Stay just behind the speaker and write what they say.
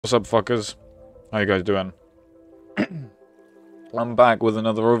What's up, fuckers? How you guys doing? I'm back with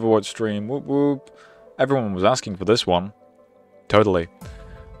another Overwatch stream. Whoop whoop. Everyone was asking for this one. Totally.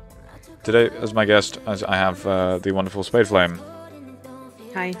 Today, as my guest, as I have the wonderful Spadeflame.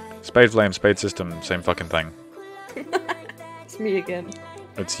 Hi. Spadeflame, Spade System, same fucking thing. It's me again.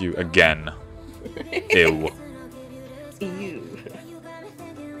 It's you again. Ew. Ew.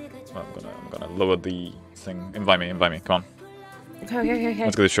 I'm gonna lower the thing. Invite me, come on. Okay.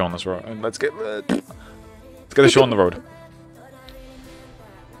 Let's get this show on this road. Let's get this show on the road.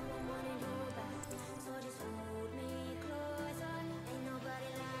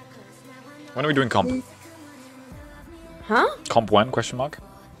 When are we doing comp? Huh? Comp when? Question mark.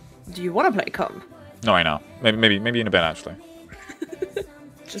 Do you want to play comp? No, I know. Maybe in a bit actually.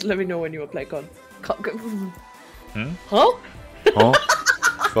 Just let me know when you want to play comp. Hmm? Huh? Huh?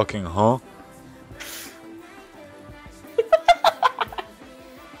 Fucking huh?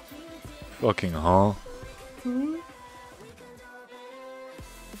 Fucking huh?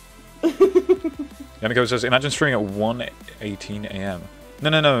 Yannico says, imagine streaming at 1:18 AM.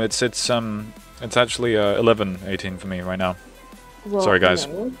 No, it's actually 11:18 for me right now. Well, sorry guys.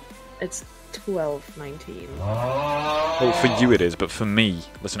 no. It's 12:19. Well, for you it is, but for me,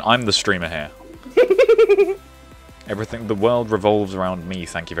 listen, I'm the streamer here. Everything, the world revolves around me,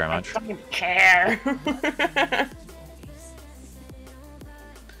 thank you very much. I don't care.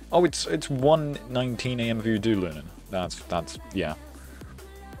 Oh, it's 1:19 AM for you do, Lunan. That's yeah.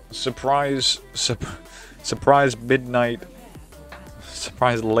 Surprise midnight,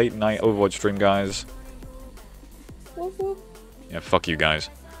 surprise late night Overwatch stream, guys. Yeah, fuck you guys.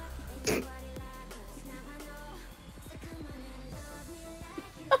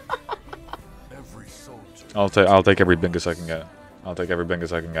 I'll take every bingus I can get. I'll take every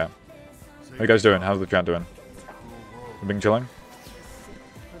bingus I can get. How you guys doing? How's the chat doing? Bing chilling?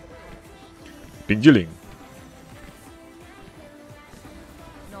 Bing chilling.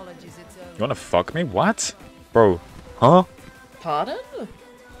 You wanna fuck me? What? Bro. Huh? Pardon?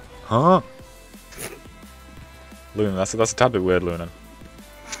 Huh? Luna, that's a tad bit weird, Luna.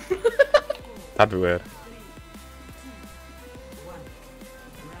 Tad bit weird.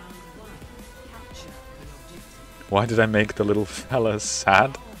 Why did I make the little fella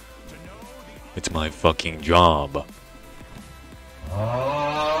sad? It's my fucking job.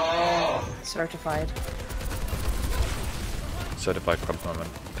 Certified. Certified crab moment.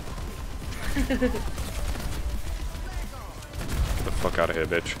 Get the fuck out of here,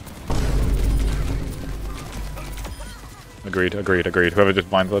 bitch. Agreed. Whoever just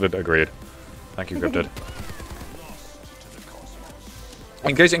blindfolded, agreed. Thank you, Cryptid.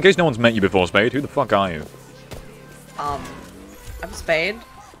 In case no one's met you before, Spade, who the fuck are you? I'm Spade.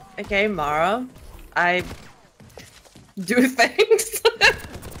 Okay, Mara. I do things.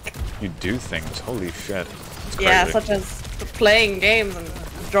 You do things? Holy shit. That's crazy. Yeah, such as playing games and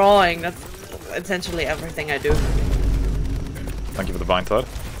drawing. That's essentially everything I do. Thank you for the vine third.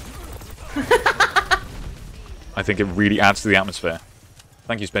 I think it really adds to the atmosphere.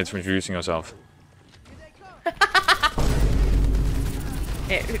 Thank you, Spades, for introducing yourself.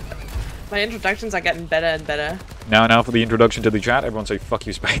 My introductions are getting better and better. Now for the introduction to the chat, everyone say fuck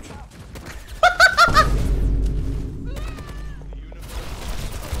you, Spade.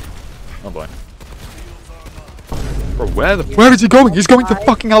 Oh boy. Bro, where is he going? He's going to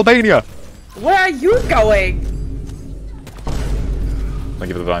fucking Albania! Where are you going? Thank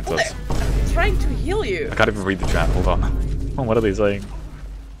you for the vine thoughts. I'm trying to heal you. I can't even read the chat, hold on. Oh, what are they saying?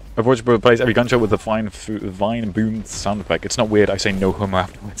 Overwatch plays every gunshot with a vine boom sound effect. It's not weird, I say no homo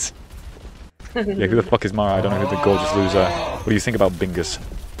afterwards. Yeah, who the fuck is Mara? I don't know who the gorgeous loser. What do you think about Bingus?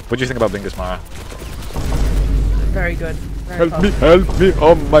 What do you think about Bingus, Mara? Very good. Very Help me,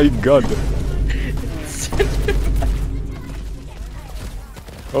 oh my god.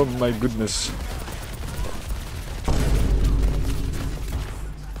 Oh my goodness.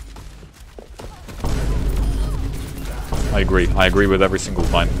 I agree with every single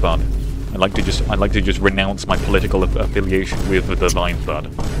Vine thought. I'd like to just renounce my political affiliation with the Vine thought.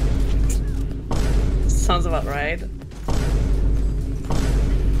 Sounds about right.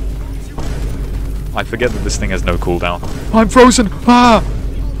 I forget that this thing has no cooldown. I'm frozen! Ah!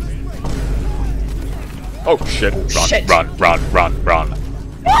 Oh shit. Run.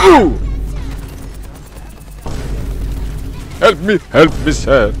 Ooh! Help me,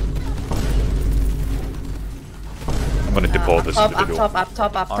 sir. I'm gonna deport this individual. Up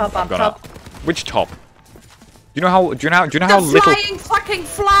top. Which top? Do you know how little? The flying fucking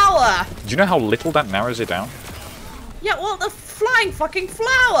flower! Do you know how little that narrows it down? Yeah, well, the flying fucking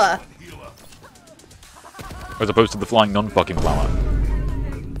flower! As opposed to the flying non-fucking flower.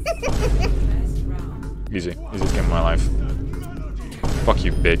 Easy. Easiest game of my life. Fuck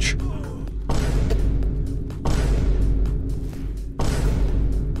you, bitch.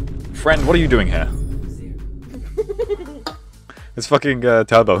 Friend, what are you doing here? It's fucking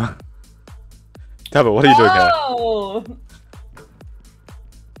Turbo. Turbo, what are you doing here?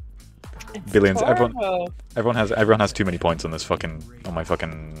 Billions. Everyone has too many points on this fucking my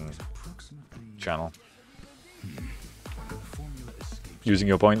fucking channel. Using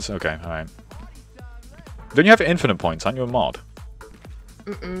your points? Okay, alright. Don't you have infinite points? Aren't you a mod?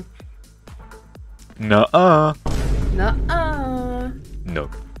 Nuh-uh. Nuh-uh. No.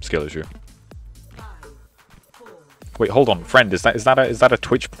 Skill issue. Wait, hold on, friend. Is that a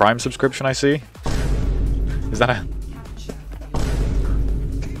Twitch Prime subscription I see? Is that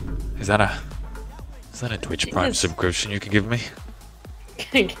a Twitch Prime subscription you can give me?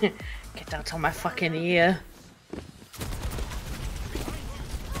 Get out of my fucking ear.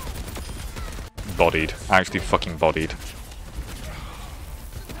 Bodied. Actually fucking bodied.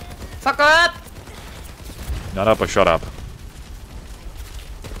 Fuck up! Not up or shut up.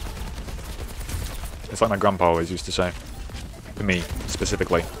 It's like my grandpa always used to say. To me,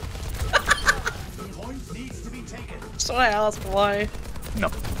 specifically. So I ask why.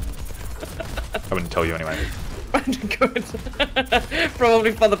 No. I wouldn't tell you anyway. Good.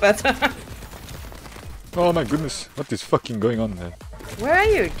 Probably for the better. Oh my goodness, what is fucking going on there? Where are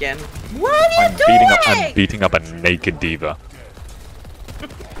you again? What are you doing? I'm beating up a naked diva.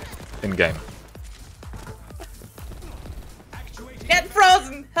 In game. Get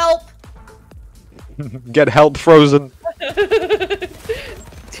frozen! Help! Get help, Frozen! Help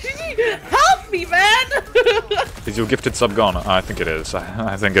me, man! Is your gifted sub gone? I think it is.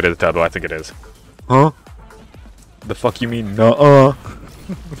 I think it is, Turbo. I think it is. Huh? The fuck you mean, nuh-uh?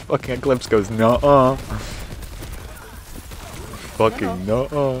 Fucking Eclipse goes, nuh-uh. Fucking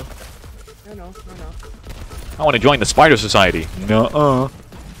nuh-uh. No. I want to join the Spider Society. Nuh-uh.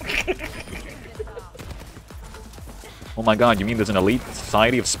 Oh my god, you mean there's an elite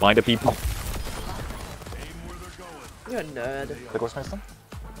society of spider people? You're a nerd.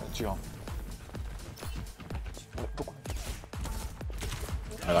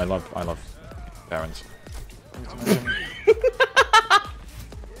 I love Barons.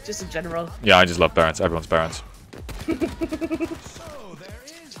 Just in general. Yeah, I just love Barons. Everyone's Barons.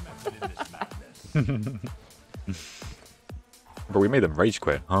 But we made them rage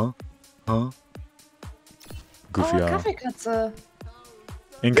quit, huh? Huh? Goofy Kaffeekatze.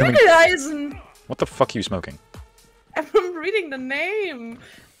 Incoming. Eisen. What the fuck are you smoking? I'm reading the name.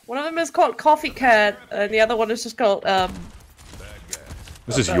 One of them is called Coffee Cat, and the other one is just called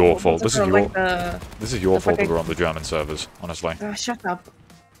This is your fault. This is your like this is your fault that we're on the German servers, honestly. Shut up.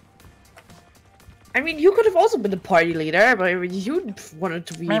 I mean, you could have also been the party leader, but you wanted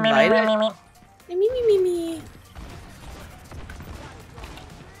to be invited. Me.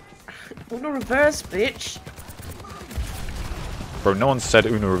 Uno reverse, bitch. Bro, no one said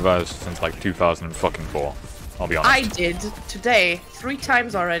Uno reverse since like 2004. I'll be honest. I did today 3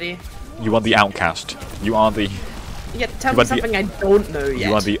 times already. You are the outcast. You are the. Yeah, tell me something I don't know yet.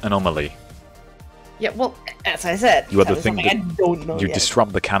 You are the anomaly. Yeah, well, as I said, you are the thing that I don't know you yet.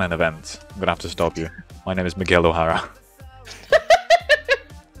 disrupt the canon events. I'm gonna have to stop you. My name is Miguel O'Hara.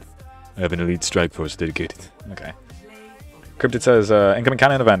 I have an elite strike force dedicated. Okay. Cryptid says, incoming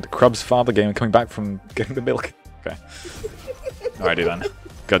canon event. Krub's father game coming back from getting the milk. Okay. Alrighty then.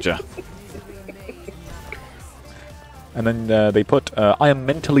 Gotcha. And then they put, I am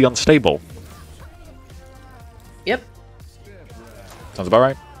mentally unstable. Yep. Sounds about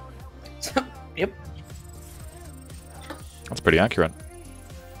right. Yep. That's pretty accurate.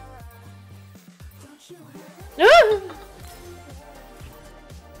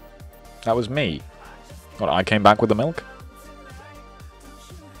 That was me. What, I came back with the milk?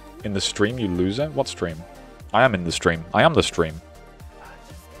 In the stream, you loser? What stream? I am in the stream. I am the stream.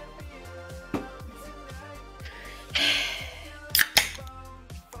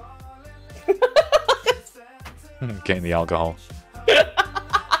 Getting the alcohol. Let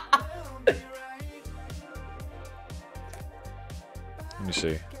me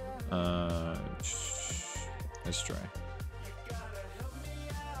see. History.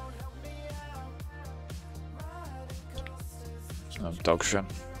 Abduction.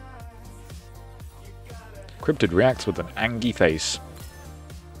 Cryptid reacts with an angry face.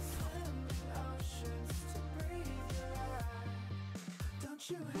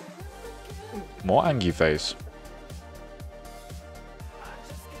 More angry face.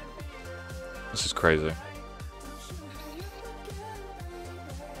 This is crazy.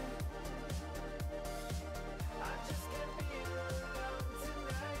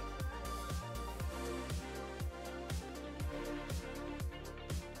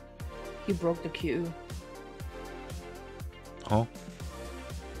 You broke the queue. Huh?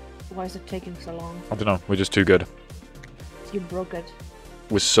 Why is it taking so long? I don't know. We're just too good. You broke it.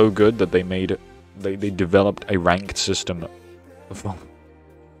 We're so good that they made... They developed a ranked system.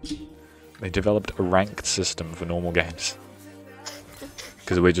 They developed a ranked system for normal games.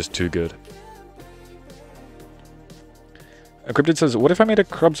 Because we're just too good. Cryptid says, what if I made a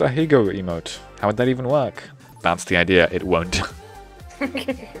Krubs Ahigo emote? How would that even work? That's the idea. It won't.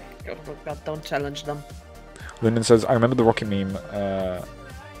 Oh God, don't challenge them. Lyndon says, I remember the rocket meme.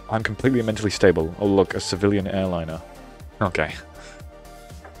 I'm completely mentally stable. Oh look, a civilian airliner. Okay.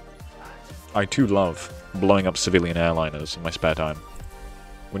 I too love blowing up civilian airliners in my spare time.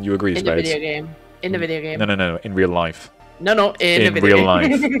 Wouldn't you agree, In the video game. In the video game. No. In real life. No. In the video real game.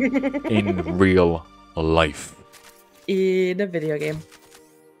 life. In real life. In a video game.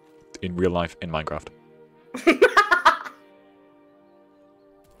 In real life, in Minecraft.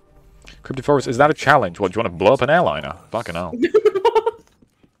 Cryptid Forest, is that a challenge? What, do you want to blow up an airliner? Fucking hell.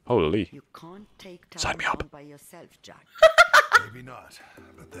 Holy. You can't take Sign me up. by yourself, Jack. Maybe not,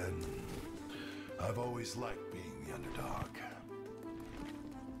 but then I've always liked being the underdog.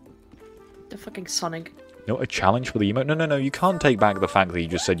 The fucking Sonic. No, a challenge for the emote? No. You can't take back the fact that you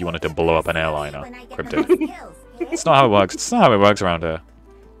just said you wanted to blow up an airliner, Cryptid. It's not how it works. It's not how it works around here.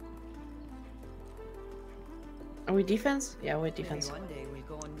 Are we defense? Yeah, we're defense. One day we'll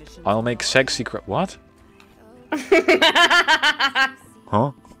go on missions I'll make sexy What? Huh?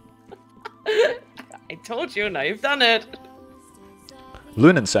 I told you, now you've done it.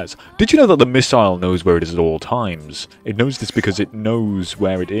 Lunan says, did you know that the missile knows where it is at all times? It knows this because it knows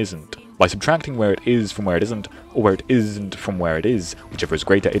where it isn't. By subtracting where it is from where it isn't, or where it isn't from where it is, whichever is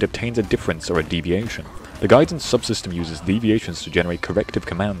greater, it obtains a difference or a deviation. The guidance subsystem uses deviations to generate corrective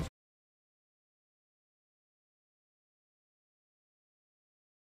commands.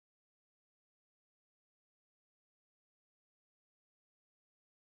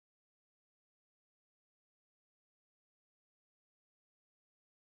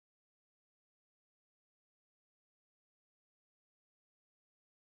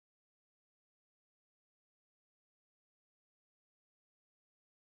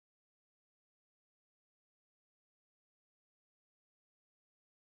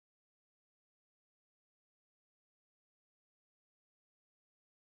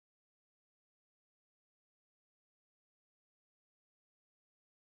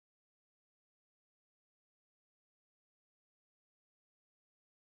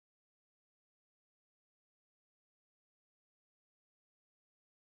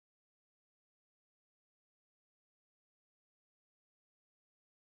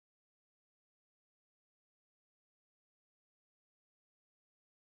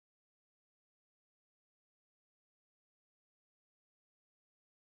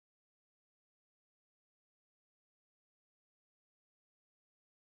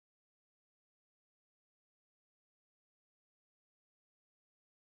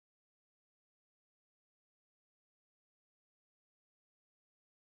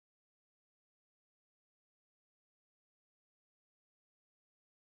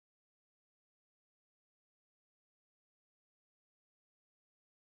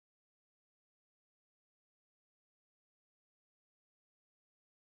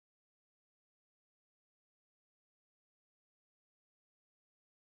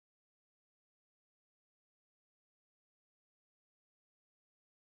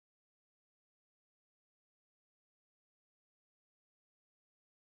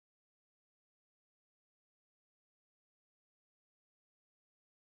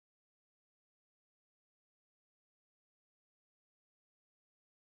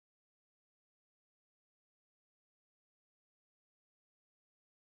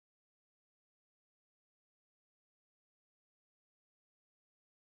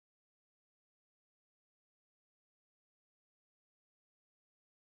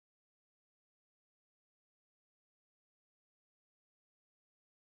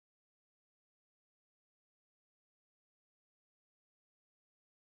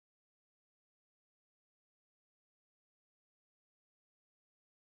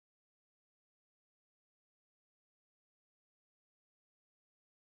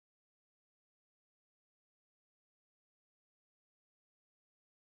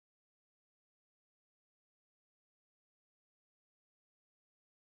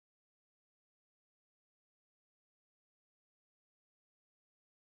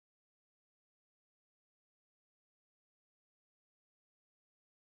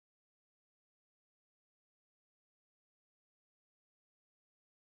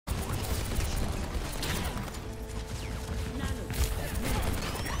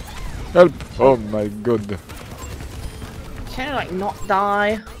 Help! Oh my god. Can you like not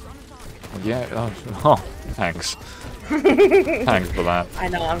die? Yeah, oh thanks. Thanks for that. I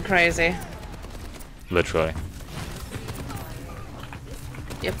know, I'm crazy. Literally.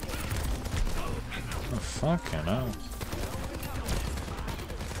 Yep. Oh, fucking hell.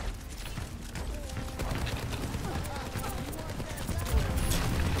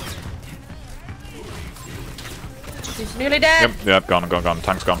 She's nearly dead. Yep, gone.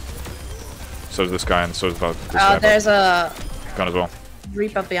 Tank's gone. So is this guy, and so is this guy. There's a Gone as well.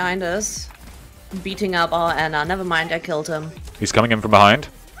 Reaper behind us, beating up our Anna. Never mind, I killed him. He's coming in from behind.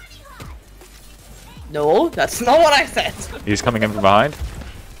 No, that's not what I said. He's coming in from behind.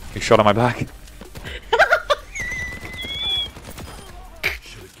 He shot on my back.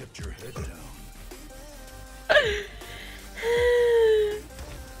 Should have kept your head down.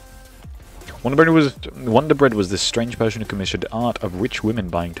 Wonder Bread was this strange person who commissioned art of rich women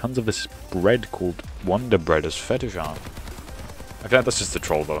buying tons of this bread called Wonder Bread as fetish art. I feel like that's just a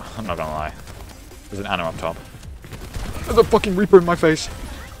troll though, I'm not gonna lie. There's an Anna up top. There's a fucking Reaper in my face!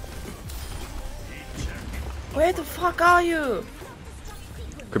 Where the fuck are you?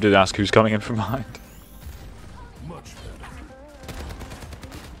 Cryptid ask who's coming in from behind. Much better.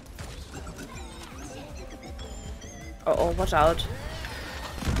 Uh-oh, watch out.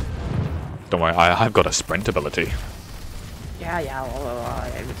 Don't worry, I've got a sprint ability. Yeah.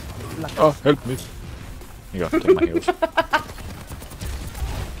 Oh, help me. You go, take my heals.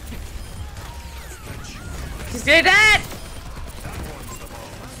 He's nearly dead!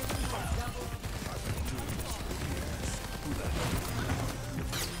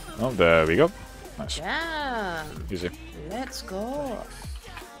 Oh, there we go. Nice. Yeah. Easy. Let's go.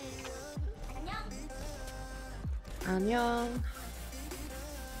 Annyeong.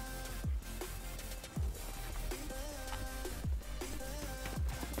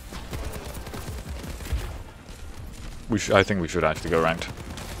 I think we should actually go ranked.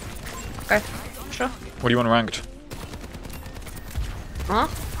 Okay, sure. What do you want ranked? Huh?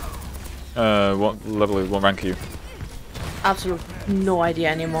 What level, what rank are you? Absolute no idea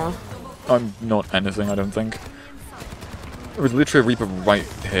anymore. I'm not anything, I don't think. There was literally a Reaper right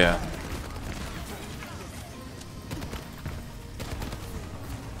here.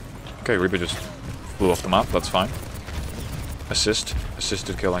 Okay, Reaper just flew off the map, that's fine.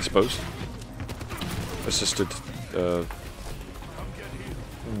 Assisted kill, I suppose. Assisted,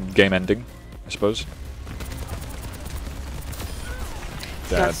 game ending, I suppose.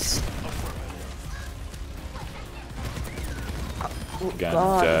 Dead. That's... Oh, Again,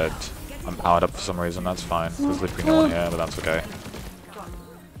 God. dead. I'm powered up for some reason, that's fine. There's literally no one here, but that's okay.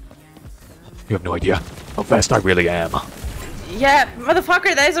 You have no idea how fast I really am. Yeah,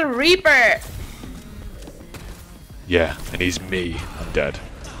 motherfucker, there's a Reaper! Yeah, and he's me. I'm dead.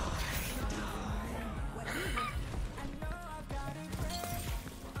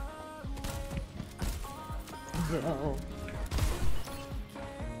 No.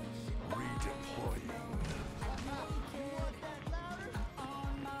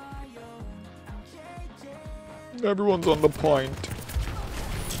 Everyone's on the point.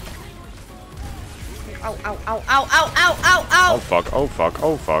 Ow, ow, ow, ow, ow, ow, ow, ow! Oh fuck, oh fuck,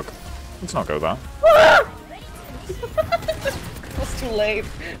 oh fuck. Let's not go there. It's too late.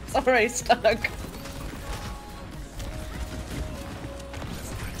 It's already stuck.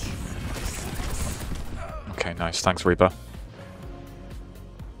 Okay, nice. Thanks, Reaper.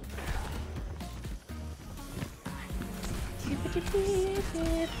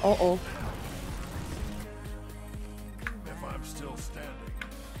 Uh-oh. If I'm still standing,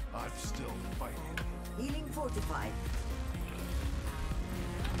 I'm still fighting. Healing fortified.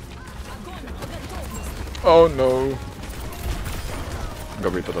 Oh no. Go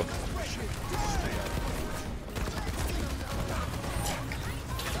Reaper though.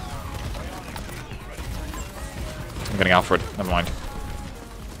 I'm getting Alfred, never mind.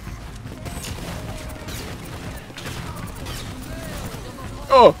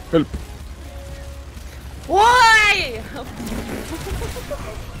 Oh, help. Why?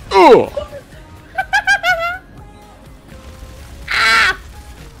 Oh! Ah!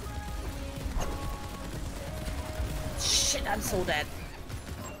 Shit, I'm so dead.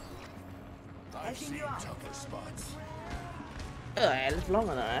 I've seen tougher spots. Ugh, I lived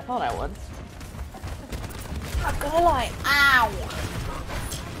longer than I thought I would. I'm gonna like, ow!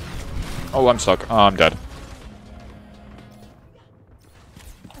 Oh, I'm stuck. Oh, I'm dead.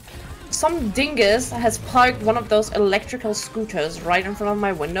 Some dingus has parked one of those electrical scooters right in front of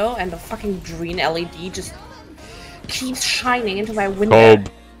my window, and the fucking green LED just keeps shining into my window. Cobb.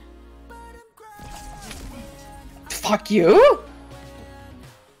 Fuck you!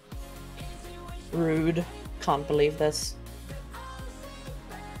 Rude. Can't believe this.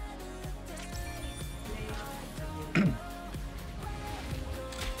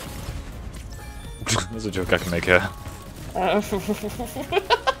 There's a joke I can make here.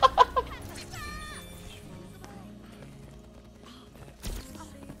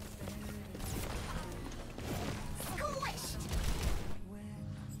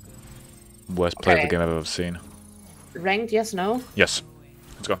 Worst play of the game I've ever seen. Ranked, yes, no? Yes.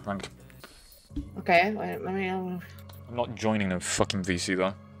 Let's go, ranked. Okay, wait, let me... I'm not joining no fucking VC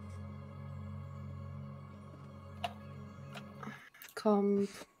though. Comp.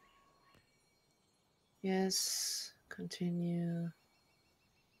 Yes. Continue.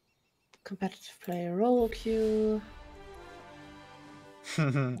 Competitive player role queue.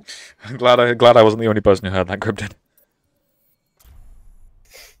 I'm glad I wasn't the only person who heard that cryptid.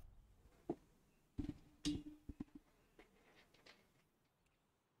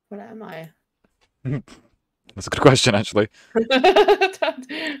 What am I? That's a good question, actually. Wait,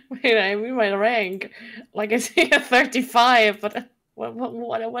 I mean my rank. Like I see a 35, but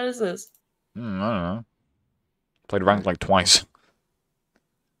what is this? I don't know. Played ranked like twice.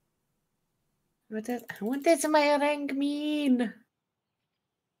 What does my rank mean?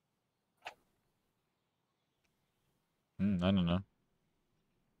 I don't know.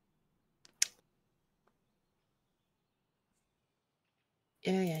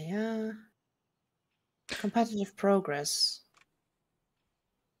 Yeah. Competitive progress.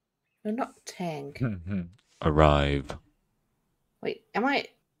 You're not tank. Arrive. Wait, am I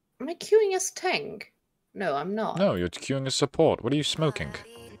queuing as tank? No, I'm not. No, you're queuing as support. What are you smoking?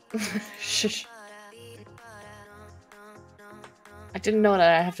 Shush. I didn't know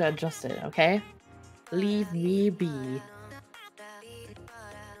that I have to adjust it, okay? Leave me be.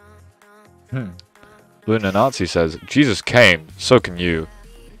 Luna Nazi says, Jesus came, so can you.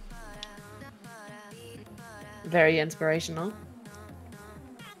 Very inspirational.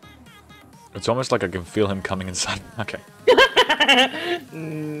 It's almost like I can feel him coming inside. Okay.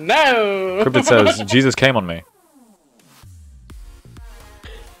 No! Cryptid says, Jesus came on me.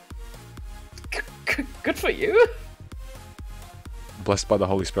 Good for you. Blessed by the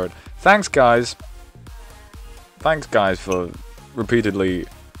Holy Spirit. Thanks, guys. Thanks, guys, for repeatedly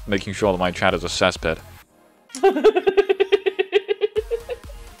making sure that my chat is a cesspit.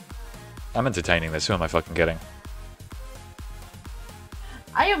 I'm entertaining this. Who am I fucking kidding?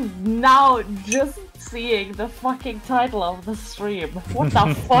 I am now just seeing the fucking title of the stream. What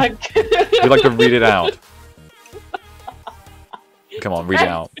the fuck? You like to read it out. Come on, read it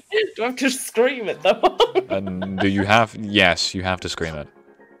out. Do I have to scream it though? And do you have... Yes, you have to scream it.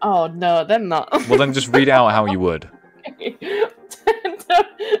 Oh no, then not. Well, then just read out how you would.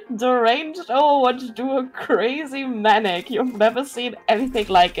 Derranged want to do a crazy Manic. You've never seen anything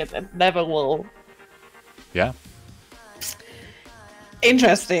like it and never will. Yeah.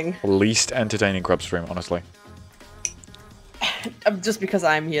 Interesting. Least entertaining crop stream, honestly. Just because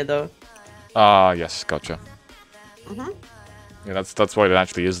I'm here though. Ah, yes, gotcha. Yeah, that's why it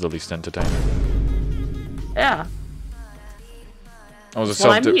actually is the least entertaining. Yeah. Oh, was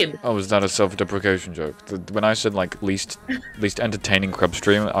that a self-deprecation joke? When I said like least entertaining crab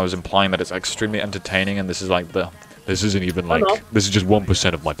stream, I was implying that it's extremely entertaining, and this is like this isn't even like this is just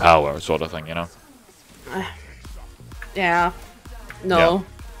 1% of my power sort of thing, you know? Yeah. No.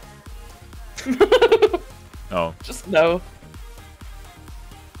 Yeah. Oh. Just no.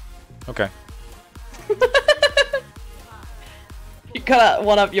 Okay. You gotta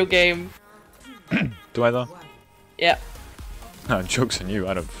one up your game. Do I though? Yeah. No, joke's on you.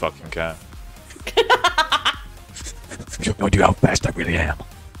 I don't fucking care. You have no idea how fast I really am.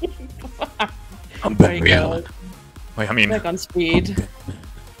 I'm Batman. Wait, I mean... Back on speed.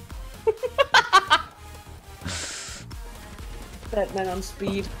 Batman on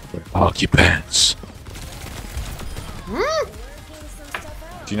speed. Park your pants.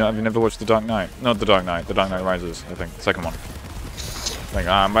 Do you know? Have you never watched The Dark Knight? Not The Dark Knight. The Dark Knight Rises. I think the second one. Like,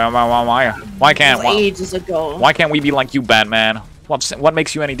 why can't ages ago. Why can't we be like you, Batman? What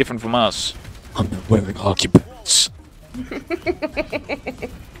makes you any different from us? I'm not wearing hockey pants.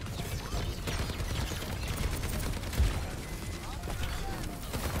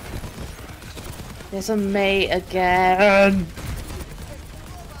 There's a May again.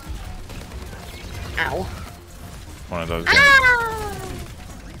 Ow. One of those. Ah!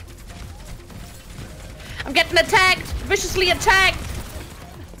 I'm getting attacked! Viciously attacked!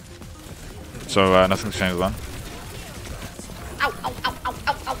 So, nothing's changed then? Ow, ow, ow, ow,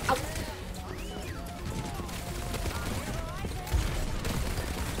 ow, ow, ow.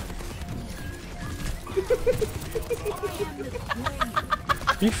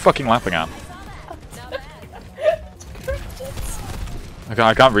 What are you fucking laughing at?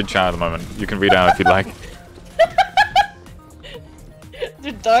 I can't read chat at the moment. You can read out if you'd like.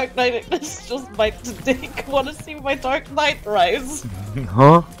 The Dark Knight is just my dick. Wanna see my Dark Knight rise?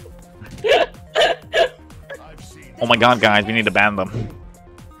 Huh? Oh my god, guys, we need to ban them.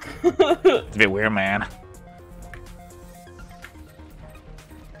 It's a bit weird, man.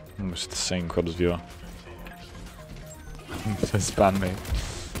 I'm just saying Crub's viewer. Just ban me.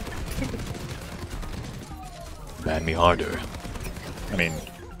 Ban me harder. I mean...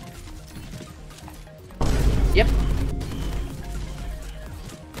 Yep.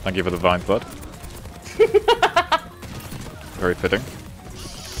 Thank you for the vine flood. Very fitting.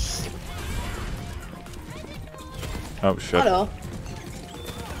 Oh shit. Hello.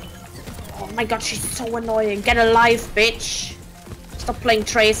 Oh my god, she's so annoying. Get a life, bitch. Stop playing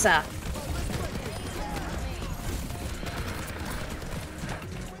Tracer.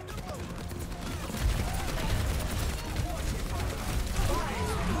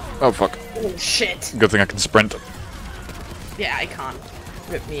 Oh fuck. Oh shit. Good thing I can sprint. Yeah, I can't.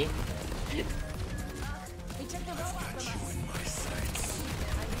 Rip me.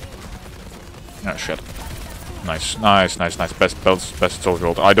 Oh shit. Nice, nice, nice, nice. Best soldier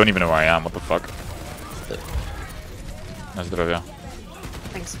ult. I don't even know where I am. What the fuck? Nice zdrowia.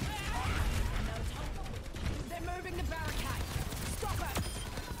 Thanks.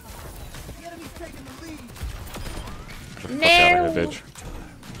 Get the fuck out of here, bitch.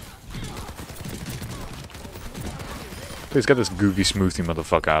 Please get this goofy smoothie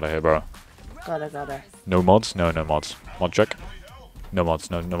motherfucker out of here, bro. Got her. No mods? No, no mods. Mod check? No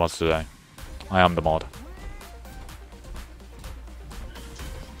mods, no mods today. I am the mod.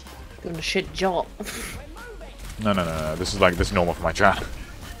 Doing a shit job. No. This is normal for my chat.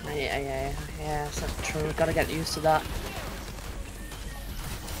 Yeah, that's true. Gotta get used to that.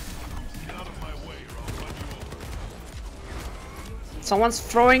 Someone's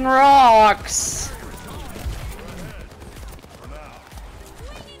throwing rocks!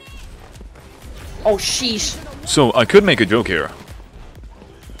 Oh, sheesh. So, I could make a joke here.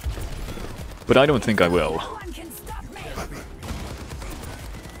 But I don't think I will.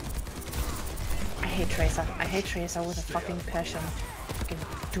 I hate Tracer. I hate Tracer with a fucking passion. Fucking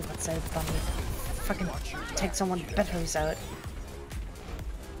do what's so funny. Fucking take someone's batteries out.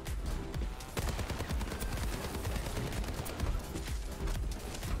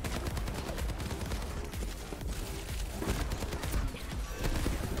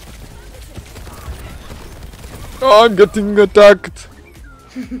 Oh, I'm getting attacked!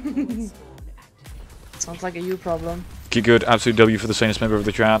 Sounds like a you problem. Okay, good. Absolute W for the sanest member of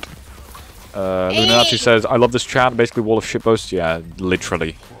the chat. Lunazi says, I love this chat. Basically, wall of shitposts. Yeah,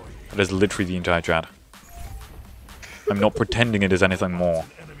 literally. That is literally the entire chat. I'm not pretending it is anything more.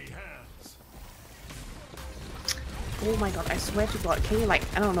 Oh my god, I swear to god, can you like,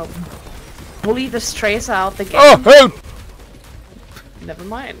 I don't know, bully this Tracer out the game? Oh, help! Never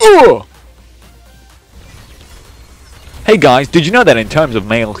mind. Oh! Hey guys, did you know that in terms of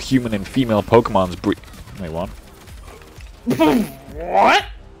male, human, and female Pokemon's Wait, what? What?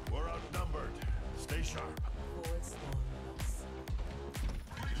 We're outnumbered. Stay sharp.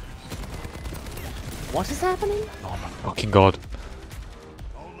 What is happening? Oh my fucking god.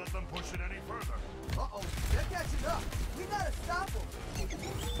 Don't let them push it any further. Uh-oh, they're catching up. We gotta stop them.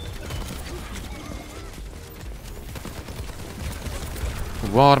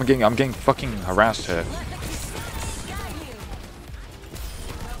 What? I'm getting fucking harassed here.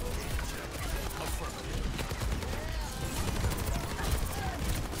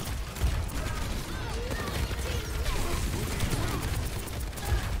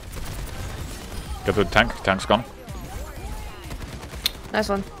 Get the tank. Tank's gone. Nice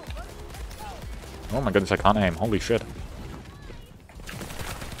one. Oh my goodness, I can't aim. Holy shit.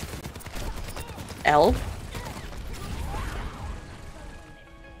 L.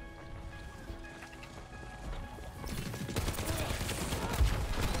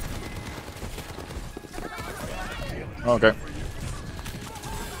 Okay.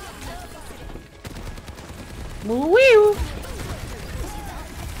 Woo!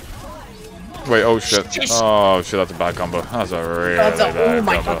 Wait, oh shit. Oh shit, that's a bad combo. That's a really bad oh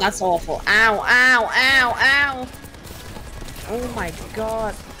my combo. god, that's awful. Ow, ow, ow, ow! Oh my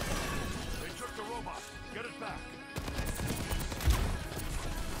god. They took the robot. Get it back.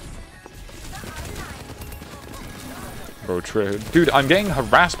 Bro, dude, I'm getting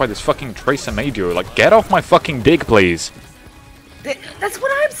harassed by this fucking Tracer Major. Like, get off my fucking dick, please. That's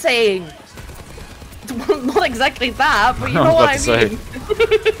what I'm saying! Well, not exactly that, but you I know was what I about mean.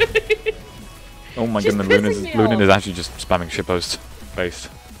 Oh my She's goodness, pissing me Lunan off. is actually just spamming shitpost based.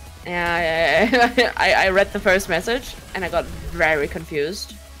 Yeah, I read the first message and I got very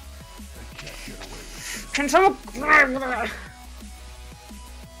confused. Can someone?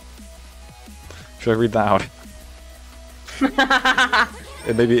 Should I read that out?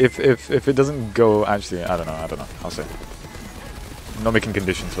 Maybe if it doesn't go, actually, I don't know. I'll see. I'm not making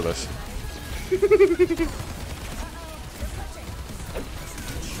conditions for this.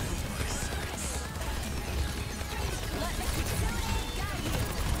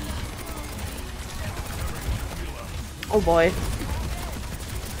 Oh boy.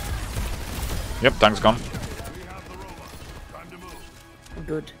 Yep, tank's gone.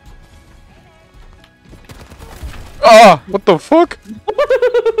 Good. Ah! What the fuck?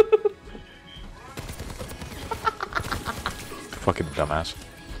 Fucking dumbass.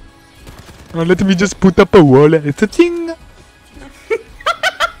 Oh, let me just put up a wall. It's a ting.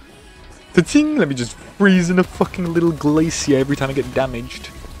 It's a ting. Let me just freeze in a fucking little glacier every time I get damaged.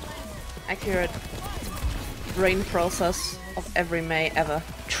 Accurate brain process of every May ever.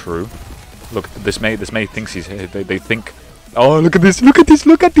 True. Look, this May thinks he's here. They think. Oh, look at this! Look at this!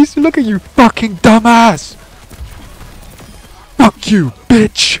 Look at this! Look at you, fucking dumbass! Fuck you,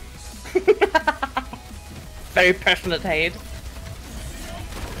 bitch! Very passionate hate.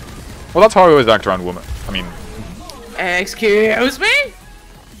 Well, that's how I always act around women. I mean, Excuse me?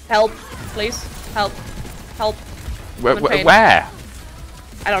 Help, please. Help. Help. I'm in pain. where?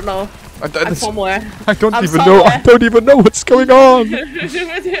 I don't know. I'm somewhere. I don't I'm even know. somewhere. I don't even know what's going on. This Do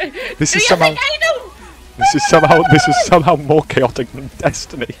is you somehow. think I know? This is somehow more chaotic than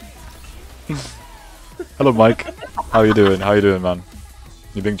Destiny. Hello, Mike. How you doing? How you doing, man?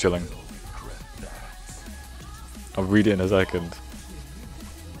 You been chilling? I'll read it in a second.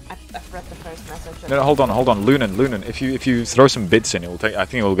 I've read the first message. No, hold on. Lunan. If you throw some bits in, it will take. I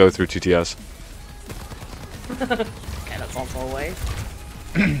think it will go through TTS. Okay, that's also a way.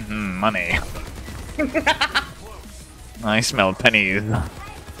 Money. I smell pennies.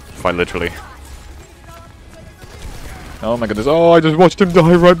 Quite literally. Oh my goodness. Oh, I just watched him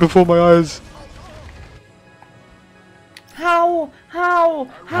die right before my eyes. How? How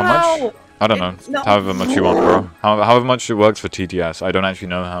much? I don't know. No. However much you want, bro. However much it works for TTS. I don't actually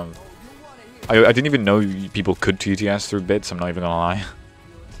know how. I didn't even know people could TTS through bits. I'm not even gonna lie.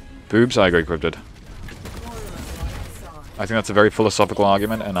 Boobs, I agree, Cryptid. I think that's a very philosophical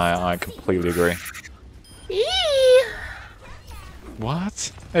argument, and I completely agree.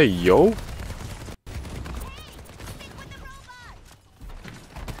 What? Hey, yo.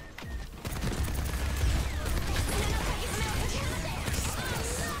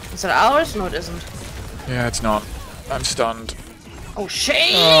 Is it ours? No, it isn't. Yeah, it's not. I'm stunned. Oh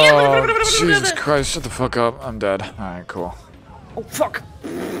shit! Oh, Jesus Christ, shut the fuck up. I'm dead. Alright, cool. Oh fuck!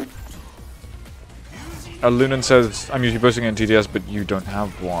 Lunan says, I'm usually posting in TTS, but you don't have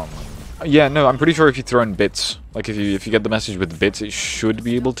one. Yeah, no, I'm pretty sure if you throw in bits, like if you get the message with bits, it should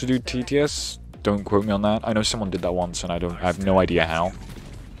be able to do TTS. Don't quote me on that. I know someone did that once, and I have no idea how.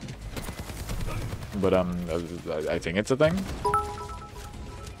 But I think it's a thing.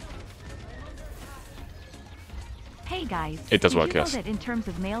 Hey guys, It does did work, you know yes. that in terms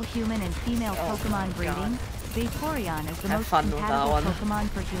of male human and female Pokemon breeding, Vaporeon is the Have most fun with that compatible one. Pokemon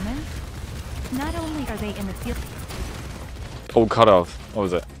for humans? Not only are they in the field. Oh, cut off. What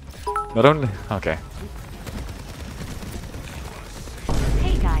was it? Not only... Okay.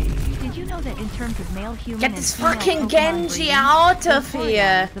 Hey guys, did you know that in terms of male human Get and this female fucking Pokemon Genji breeding, out of Vaporeon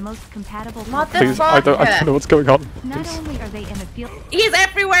here! is the most compatible What the Pokemon. Please, I don't know what's going on. Not Please. only are they in the field. He's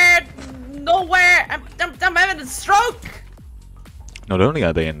everywhere! Nowhere! I'm having a stroke! Not only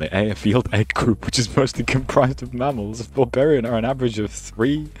are they in the field egg group, which is mostly comprised of mammals, Barbarian are an average of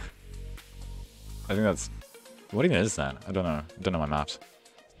 3. I think that's... What even is that? I don't know. I don't know my maps.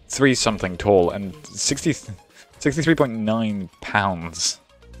 3 something tall and 63.9 pounds.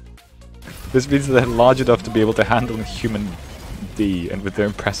 This means they're large enough to be able to handle a human D, and with their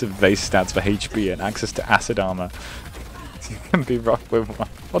impressive base stats for HP and access to acid armor, you can be rough with one.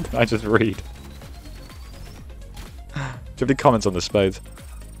 What did I just read? Do you have any comments on the spades?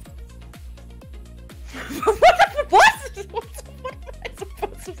 What? What am I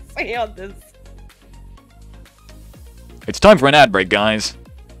supposed to say on this? It's time for an ad break, guys.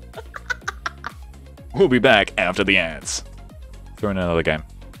 We'll be back after the ads. Throw in another game.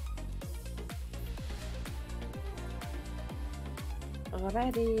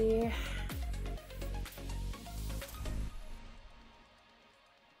 Alrighty.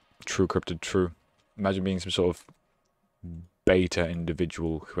 True, Cryptid, true. Imagine being some sort of beta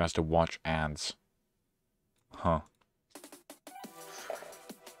individual who has to watch ads. Huh.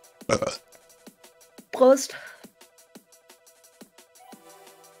 Prost.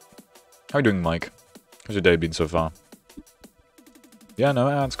 How you doing, Mike? How's your day been so far? Yeah, no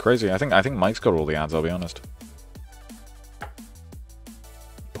ads, crazy. I think Mike's got all the ads, I'll be honest.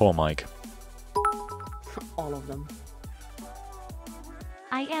 Poor Mike. All of them.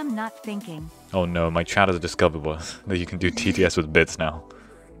 I am not thinking. Oh no, my chat has discovered that you can do TTS with bits now.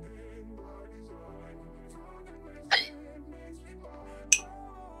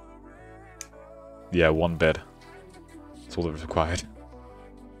 Yeah, 1 bit. That's all that's required.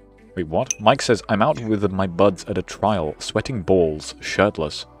 Wait, what? Mike says, I'm out with my buds at a trial, sweating balls,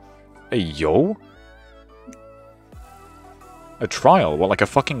 shirtless. Hey, yo? A trial? What, like a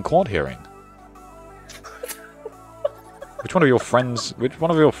fucking court hearing? Which one of your friends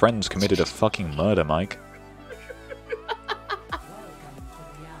committed a fucking murder, Mike?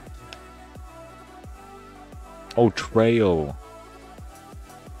 Oh, trail.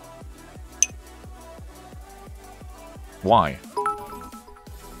 Why?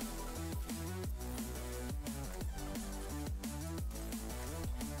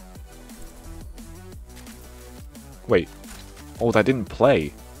 Wait. Oh, that didn't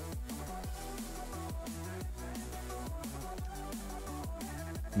play.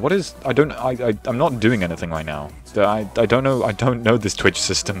 What is... I'm not doing anything right now. I don't know this Twitch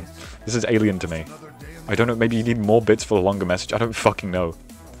system. This is alien to me. I don't know, maybe you need more bits for a longer message. I don't fucking know.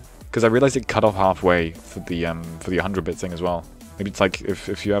 Because I realized it cut off halfway for the 100-bit thing as well. Maybe it's like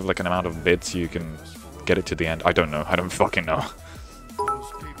if you have like an amount of bits, you can get it to the end. I don't know. I don't fucking know.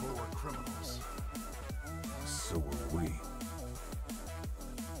 Those people were criminals. So were we.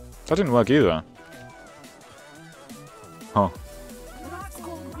 That didn't work either. Huh.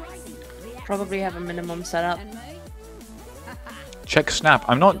 Probably have a minimum setup. Check Snap.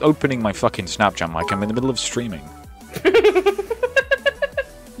 I'm not opening my fucking Snapchat, Mike. I'm in the middle of streaming.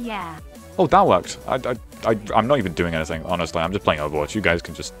 Yeah. Oh, that worked. I'm not even doing anything, honestly. I'm just playing Overwatch. You guys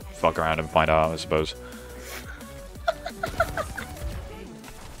can just fuck around and find out, I suppose.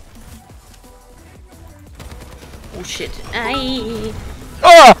 Oh shit. Aye.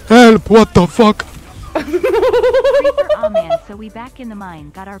 Ah! Help! What the fuck? Creeper, aw man, so we back in the mine,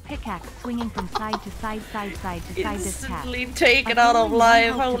 got our pickaxe swinging from side to side to side this tap. Instantly taken out of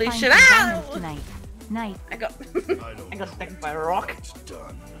life. Holy shit. Ow! Tonight. Nice. I got stuck by a rock. It's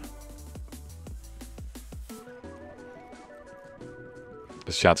done.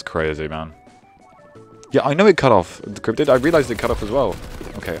 This chat's crazy, man. Yeah, I know it cut off. Cryptid, I realized it cut off as well.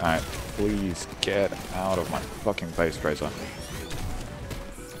 Okay, alright. Please get out of my fucking face, Tracer.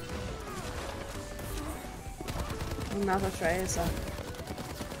 Another Tracer.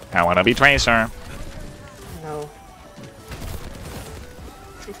 I wanna be Tracer. No.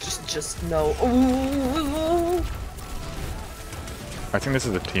 Just no. Ooh. I think this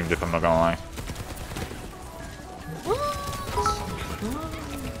is a team dip, I'm not gonna lie.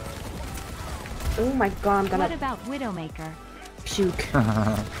 Oh my god, I'm gonna What about Widowmaker? puke.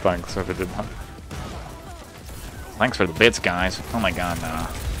 Thanks, whoever did that. Thanks for the bits, guys. Oh my god, no.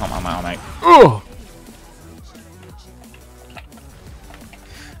 Oh my mate. Ugh!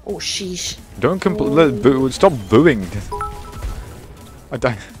 Oh sheesh. Don't stop booing. I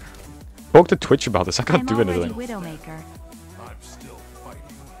don't... Talk to Twitch about this, I can't do anything. Widowmaker. I'm still fighting.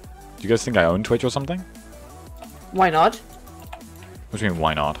 Do you guys think I own Twitch or something? Why not? What do you mean,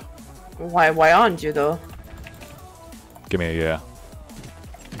 why not? Why aren't you though? Give me a year.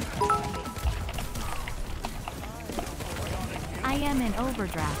 I am in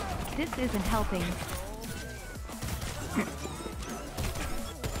overdraft. This isn't helping.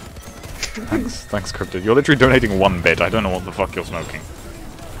 Thanks, Cryptid. You're literally donating 1 bit. I don't know what the fuck you're smoking.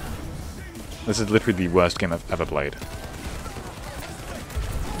 This is literally the worst game I've ever played.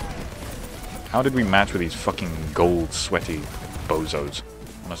 How did we match with these fucking gold, sweaty bozos?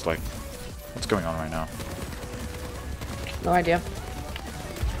 Honestly. What's going on right now? No idea.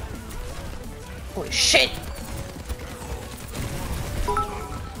 Holy shit!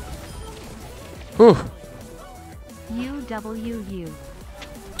 Whew. UWU.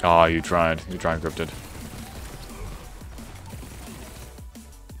 Oh, you tried. You tried, Cryptid.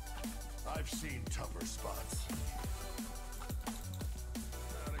 I've seen tougher spots.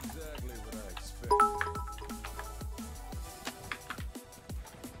 Not exactly what I expected.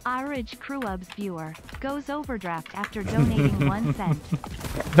 Average Crewubs viewer goes overdraft after donating 1 cent.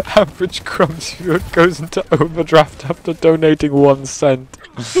 The average Crumbs viewer goes into overdraft after donating 1 cent.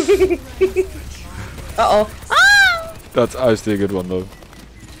 Uh-oh. Ah! That's actually a good one, though.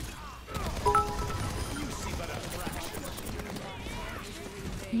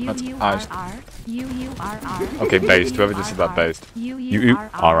 UURR. UURR. Okay, based. Whoever just said that based.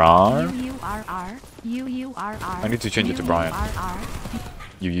 UURR. UURR. I need to change it to Brian.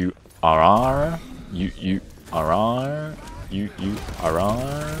 UU. RR. You RR. You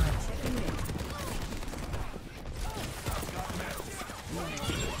RR.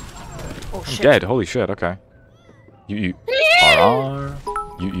 Oh I'm shit. dead. Holy shit. Okay. You RR.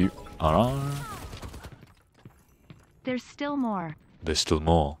 You RR. There's still more. There's still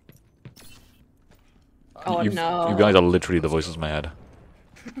more. Oh no. You guys are literally the voices in my head.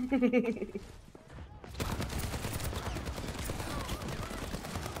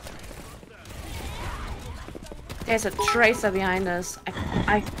 There's a tracer behind us.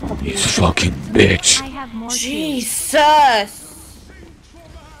 I You fucking bitch. I have more too. Jesus!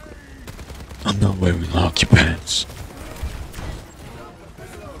 I'm not wearing occupants.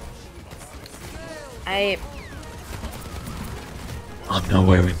 I'm not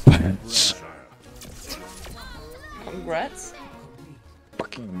wearing pants. Congrats.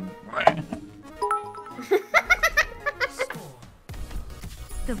 Fucking.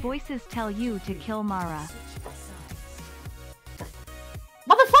 The voices tell you to kill Mara.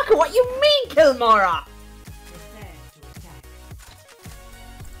 Motherfucker, what you mean, Kilmora?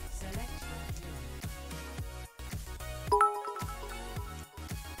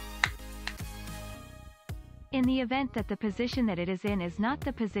 In the event that the position that it is in is not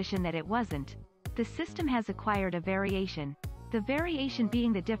the position that it wasn't, the system has acquired a variation. The variation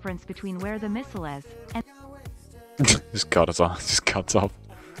being the difference between where the missile is and Just cut us off. Just cuts off.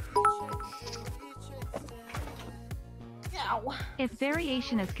 Ow. if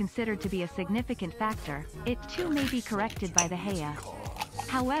variation is considered to be a significant factor, it too may be corrected by the Heya.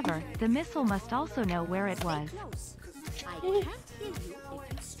 However, the missile must also know where it was.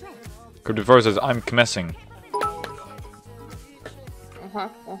 Cryptic Force says, I'm commencing. Huh,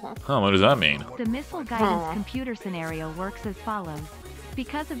 what does that mean? The missile guidance computer scenario works as follows.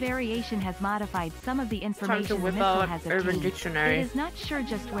 Because a variation has modified some of the Time to information the whip missile out has Urban obtained, it Dictionary. is not sure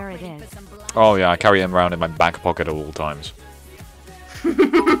just where it is. Oh yeah, I carry him around in my back pocket at all times.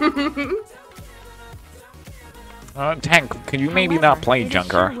 Tank, can you maybe However, not play it is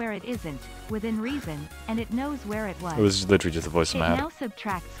Junker? sure where it isn't, within reason, and it knows where it was. Oh, this is literally just a voice It in my head. now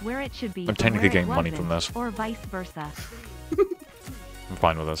subtracts where it should be I'm from technically where it getting money from wasn't, this. or vice versa. I'm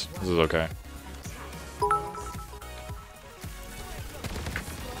fine with this. This is okay.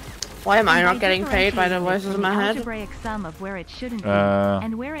 Why am I And not by getting paid by the differentiating it voices from in the my head? algebraic sum of where it shouldn't be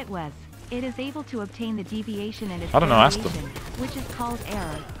and where it was, it is able to obtain the deviation and its I don't know, ask them. variation, which is called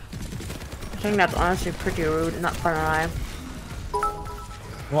error. I think that's honestly pretty rude, not gonna lie.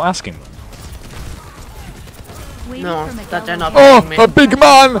 Well, ask him. Waiting No, for that they're not Oh, me. a big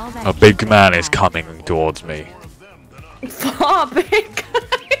man! All that A big shit man they is have. coming towards me. Oh, big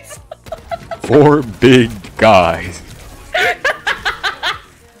guys! 4 big guys.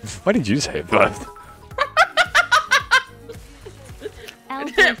 Why did you say it first? L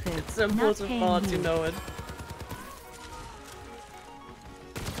voices, It's not important paying part, you you. know it.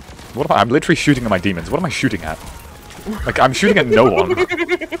 What am I? I'm literally shooting at my demons. What am I shooting at? Like, I'm shooting at no one.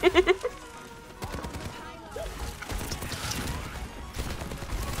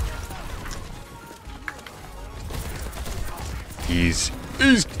 He's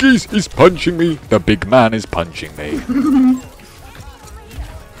punching me. The big man is punching me.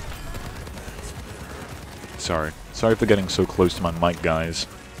 Sorry. Sorry for getting so close to my mic, guys.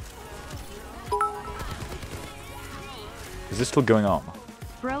 Is this still going on?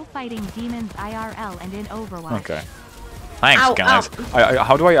 Bro fighting demons IRL and in Overwatch. Okay. Thanks, Ow, guys. ow.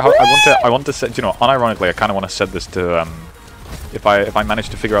 How do I want to set, you know, unironically, I kind of want to set this to, if I manage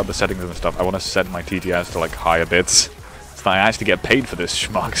to figure out the settings and stuff, I want to set my TTS to, like, higher bits. So that I actually get paid for this,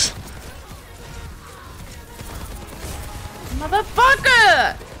 schmucks.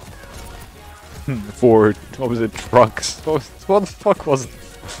 Motherfucker! For, what was it, trucks? What the fuck was it?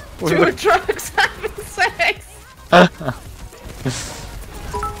 What was Two it? trucks having sex! Oh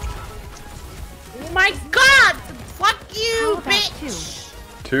my god! Fuck How you, about bitch!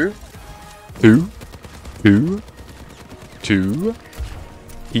 two? Two?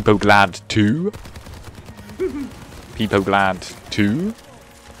 People glad 2? People glad 2?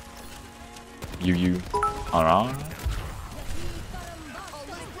 You. RR?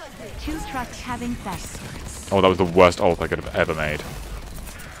 Two trucks having sex. Oh, that was the worst ult I could have ever made.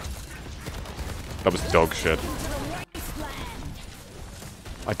 That was dog shit.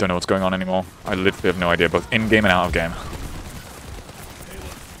 I don't know what's going on anymore. I literally have no idea, both in-game and out of game.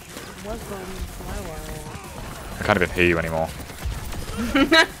 I can't even hear you anymore.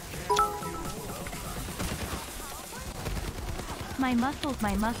 My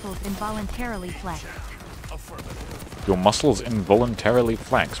muscles involuntarily flex. Your muscles involuntarily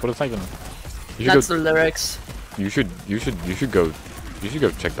flex. What does that even? You That's should the lyrics. go. You should go You should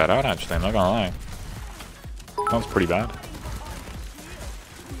go check that out, actually, I'm not gonna lie. Sounds pretty bad.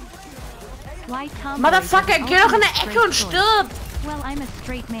 Why Tom Motherfucker, geh doch in der Ecke und stirb! Well, I'm a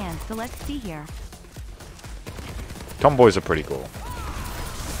straight man, so let's see here. Tomboys are pretty cool.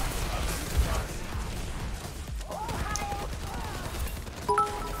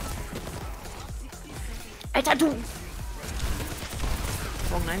 Alter, du!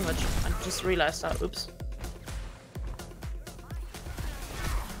 Wrong language. I just realized that. Oops.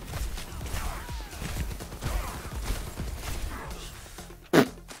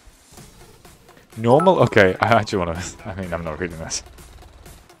 Normal? Okay, I actually want to... I mean, I'm not reading this.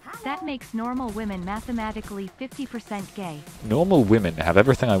 That makes normal women mathematically 50% gay. Normal women have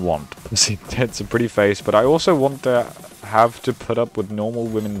everything I want. Pussy, tits, a pretty face, but I also want to have to put up with normal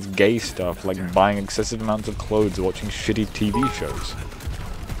women's gay stuff, like buying excessive amounts of clothes or watching shitty TV shows.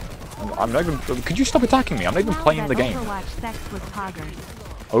 I'm not even... Could you stop attacking me? I'm not even playing the game. Overwatch sex was poggers.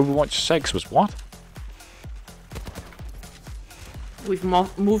 Overwatch sex was what? We've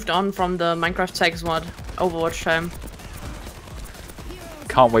moved on from the Minecraft sex mod. Overwatch time.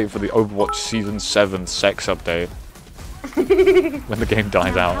 Can't wait for the Overwatch Season 7 sex update. When the game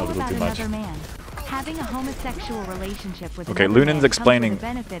dies out a little too much. Man? Having a homosexual relationship with Okay, another Lunan's man explaining... comes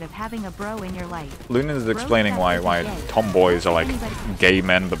with the benefit of having a bro in your life. Lunan's explaining why tomboys are like gay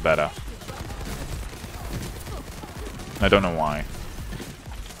men but better. I don't know why.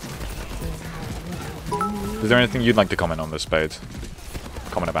 Is there anything you'd like to comment on this, Spades?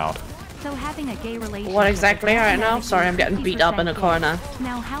 Comment about? So having a gay relationship. What exactly right now? Sorry, I'm getting beat up in a corner.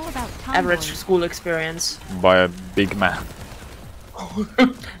 Now how about Average school experience. By a big man.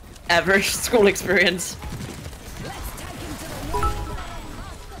 Average school experience.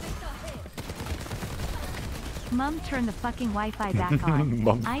 Mum, turn the fucking Wi-Fi back on.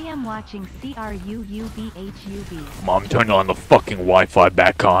 Mum. I am watching CRUUBHUB. Mom, turn on the fucking Wi-Fi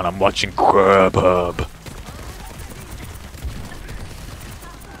back on. I'm watching Grubhub.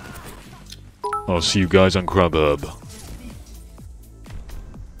 I'll see you guys on Grubhub.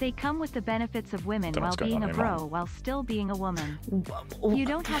 They come with the benefits of women Don't know while what's going being on a anymore. bro while still being a woman. You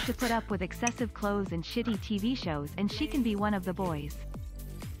don't have to put up with excessive clothes and shitty TV shows, and she can be one of the boys.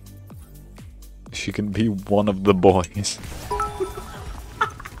 She can be one of the boys.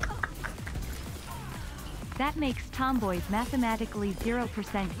 That makes tomboys mathematically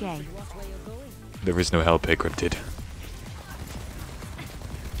 0% gay. There is no hell pay cryptid.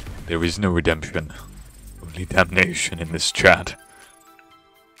 There is no redemption. Only damnation in this chat.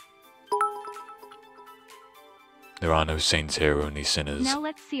 There are no saints here, only sinners. Now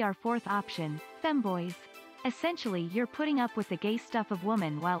let's see our fourth option, femboys. Essentially, you're putting up with the gay stuff of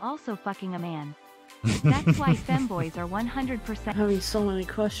woman while also fucking a man. That's why femboys are 100%. Having so many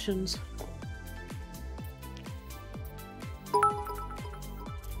questions.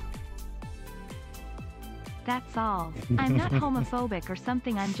 That's all. I'm not homophobic or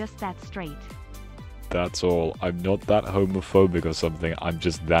something, I'm just that straight. That's all. I'm not that homophobic or something. I'm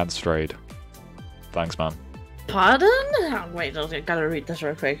just that straight. Thanks, man. Pardon? Oh, wait, I gotta read this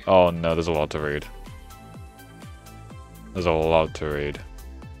real quick. Oh no, there's a lot to read. There's a lot to read.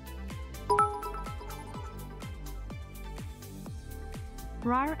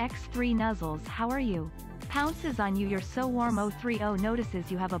 Rar X3 Nuzzles, how are you? Pounces on you, you're so warm. 030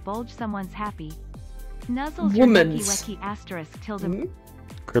 notices you have a bulge, someone's happy. Nuzzles, your Woman's. wicky wacky asterisk tilde. Hmm?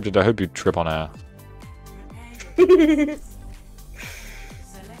 Cryptid, I hope you trip on air.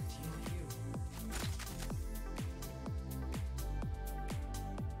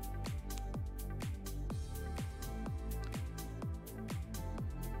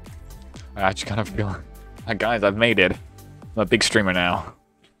 I actually kind of feel... Guys, I've made it. I'm a big streamer now.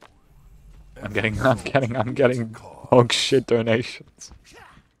 I'm getting dog shit donations.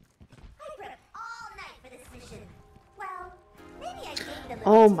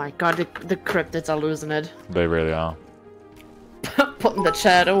 Oh my god, the cryptids are losing it. They really are. Putting the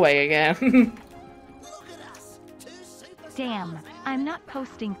chat away again. Damn, I'm not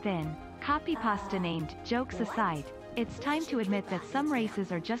posting thin. Copy pasta named, jokes aside. It's time to admit that some races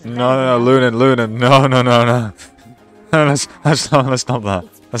are just... No, Lunan, no. Let's stop that.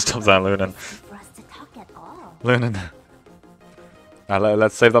 Let's stop that, Lunan. Lunan.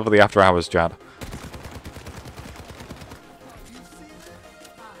 Let's save that for the after hours chat.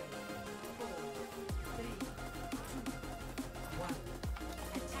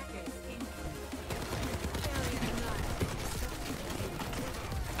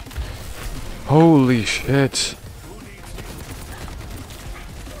 Holy shit.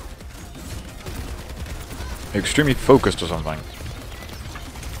 Extremely focused or something.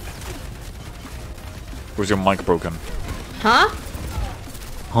 Or is your mic broken? Huh?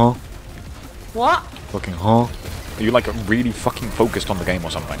 Huh? What? Fucking huh? Are you like really fucking focused on the game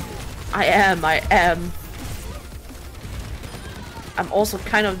or something? I am. I'm also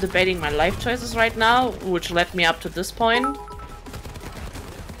kind of debating my life choices right now, which led me up to this point.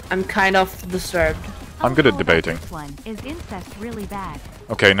 I'm kind of disturbed. I'm good at debating. This one is incest really bad.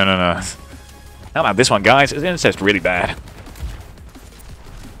 Okay, no. How about this one, guys? Is incest really bad?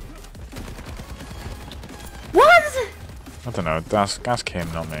 What? I don't know. That's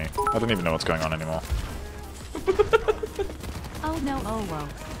Kim, not me. I don't even know what's going on anymore. Oh no, oh whoa.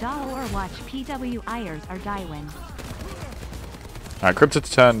 Da or watch PW Ayers or Dywin. Alright,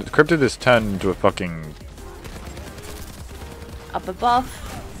 Cryptid is turned into a fucking... Up above.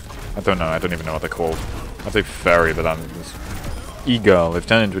 I don't know, I don't even know what they're called. I say fairy, but I'm just... E-girl, they've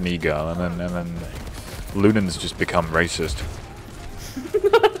turned into an e-girl, and then Lunan's just become racist.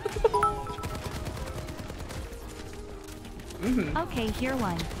 Okay, here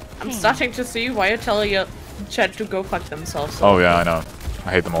one. I'm King. starting to see why you tell your chat to go fuck themselves. Oh yeah, I know.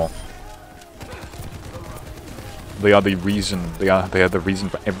 I hate them all. They are the reason. They are the reason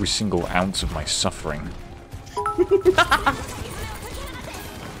for every single ounce of my suffering.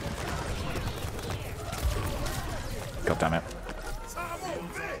 God damn it!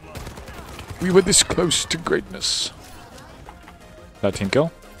 We were this close to greatness. That team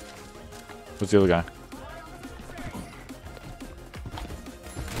kill? What's the other guy?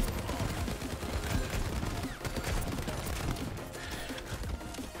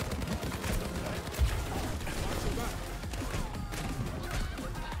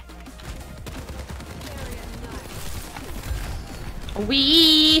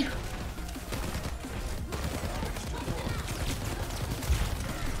 Wee.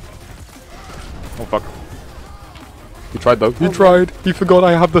 Oh fuck. He tried though. He tried. He forgot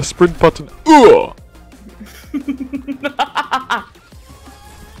I have the sprint button. Ugh!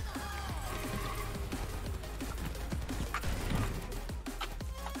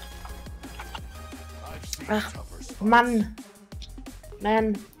 Man.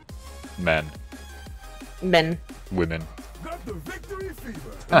 Men. Men. Women. Got the victory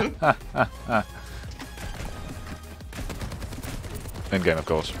fever. Endgame, of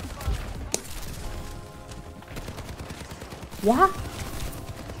course. What?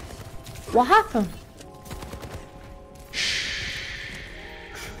 What happened?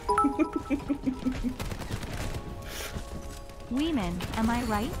 Women, am I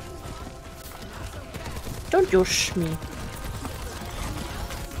right? Don't you shh me.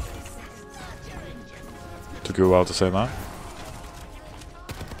 Took you a while to say that?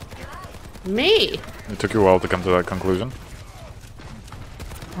 Me? It took you a while to come to that conclusion?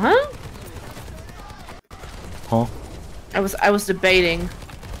 Huh? Huh? I was debating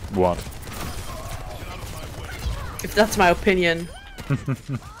What? if that's my opinion.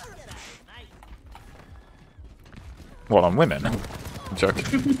 What, on women? I'm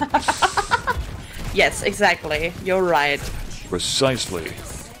joking. Yes, exactly. You're right. Precisely.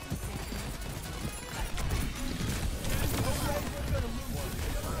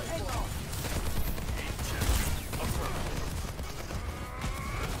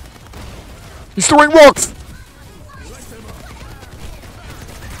 He's throwing rocks!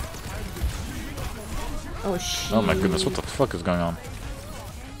 Oh shit. Oh my goodness, what the fuck is going on?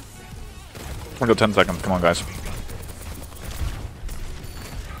 We got 10 seconds, come on guys.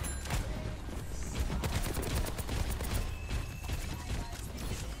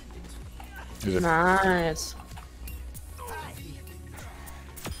 Is it? Nice.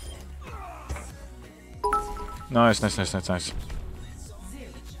 Nice.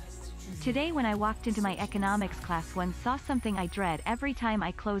 Today when I walked into my economics class one saw something I dread every time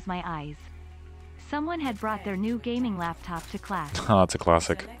I close my eyes. Someone had brought their new gaming laptop to class. Ah, it's a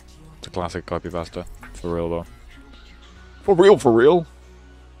classic. It's a classic copypasta. For real though. For real?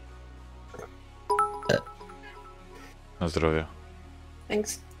 How's it?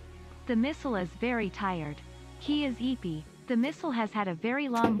 Thanks. The missile is very tired. He is eepy. The missile has had a very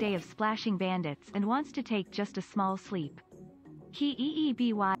long day of splashing bandits and wants to take just a small sleep. He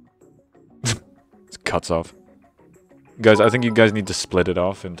eeby. It cuts off. Guys, I think you guys need to split it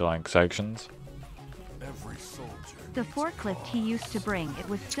off into like sections. Every soldier. The forklift he used to bring, it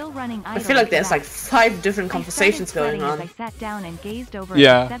was still running idle. I feel like at there's the like back. 5 different I conversations started going sweating on. as I sat down and gazed over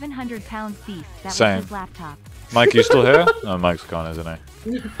Yeah. at the 700-pound beast that Same. was his laptop. Mike, you still here? No, Mike's gone, isn't he?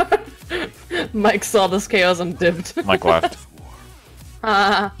 Mike saw this chaos and dipped. Mike left.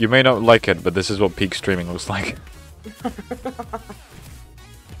 You may not like it, but this is what peak streaming looks like.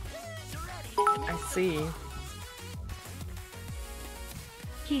 I see.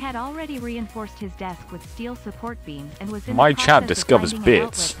 He had already reinforced his desk with steel support beams and was in My the chat process discovers of finding an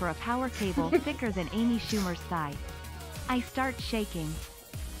bits. outlet for a power cable thicker than Amy Schumer's thigh. I start shaking.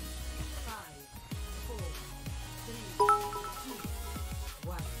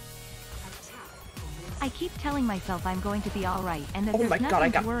 I keep telling myself I'm going to be alright and that Oh my there's god, I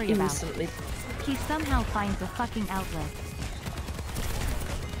nothing to got worry about. instantly. He somehow finds a fucking outlet.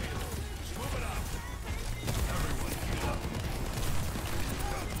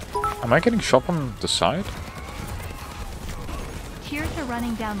 Am I getting shot from the side? Tears are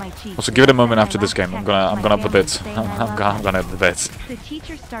running down my cheeks. Also, give it a moment after this game. I'm gonna up the bits. I'm gonna up the bits. The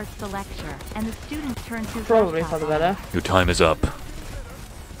teacher starts the lecture, and the students turn to Probably for the better. Your time is up.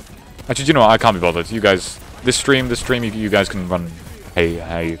 Actually, you know what? I can't be bothered. You guys, this stream, you guys can run.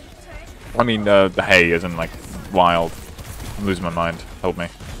 Hey. I mean, the hay isn't like wild. I'm losing my mind. Help me.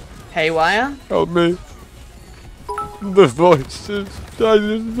 Haywire? Help me. The voices. Help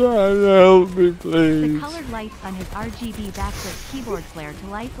me, The please. colored lights on his RGB backlit keyboard flare to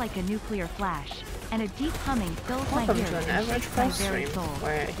life like a nuclear flash, and a deep humming fills my Welcome ears to an and average shakes my pro very stream, soul.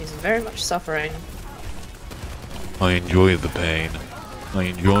 where he's very much suffering. I enjoy the pain. I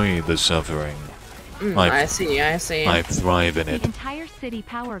enjoy the suffering. I see. I thrive in The it. entire city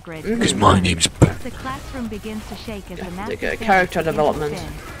power grid. Because my name's... The classroom begins to shake as the massive fan character begins to development.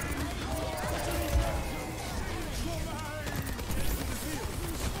 spin.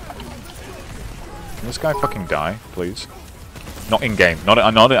 Can this guy fucking die, please? Not in game.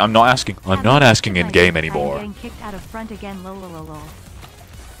 I'm not asking. I'm not asking in game anymore. I'm getting kicked out of front again. Lol.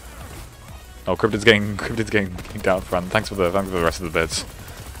 Oh, Cryptid's getting kicked out front. Thanks for the rest of the bits.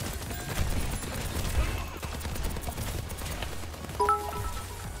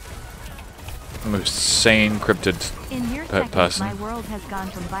 Most sane Cryptid In mere seconds, person. my world has gone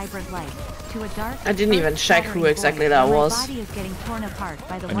from vibrant light to a dark. I didn't even check who earth-shattering exactly void that where was. My body is getting torn apart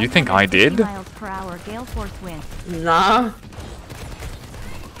by the And you think I 150 did? miles per hour gale force winds. Nah.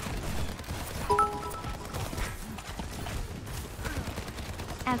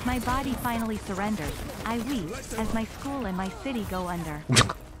 As my body finally surrenders, I weep as my school and my city go under.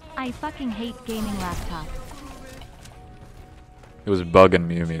 I fucking hate gaming laptops. It was Bug and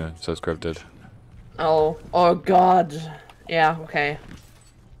Mew Mew, says Cryptid. Oh god. Yeah, okay.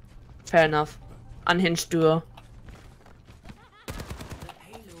 Fair enough. Unhinged duo. The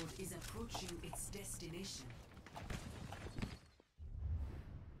payload is approaching its destination.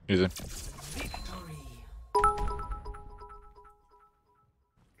 Easy. Victory.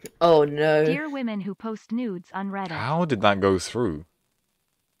 Oh no. Dear women who post nudes on Reddit. How did that go through?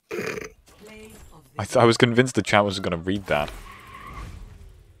 Play of the I was convinced the chat was gonna read that.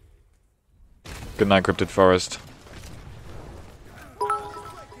 Good night, Cryptid Forest.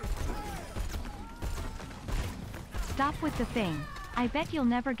 Stop with the thing. I bet you'll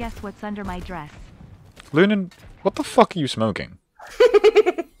never guess what's under my dress. Lunan, what the fuck are you smoking?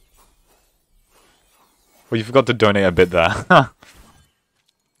 Well, you forgot to donate a bit there.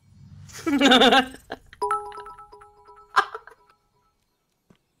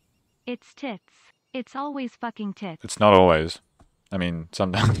 It's tits. It's always fucking tits. It's not always. I mean,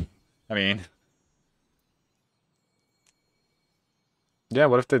 sometimes. I mean... Yeah,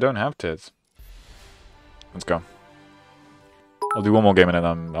 what if they don't have tits? Let's go. I'll do one more game and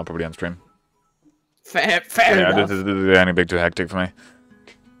then I'll probably end stream. Fair Yeah, enough. this is any big too hectic for me.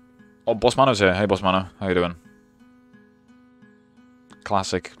 Oh, Boss Mano's here. Hey, Boss Mano. How you doing?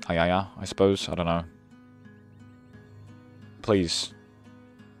 Classic Ayaya, I suppose. I don't know. Please.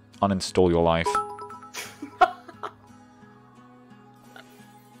 Uninstall your life.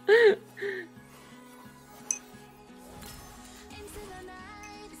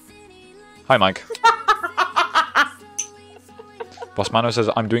 Hi, Mike. Boss Mano says,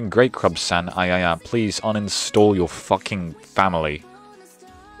 I'm doing great, Krub-san. Please uninstall your fucking family.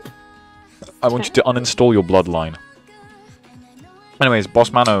 I want you to uninstall your bloodline. Anyways,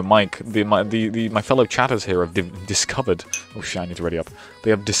 Boss Mano, Mike, my fellow chatters here have discovered... Oh shit, I need to ready up. They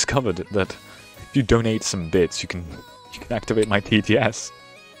have discovered that if you donate some bits, you can activate my TTS.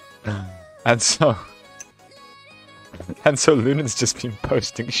 And so... And so Lunan's just been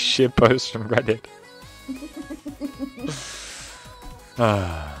posting shit posts from Reddit.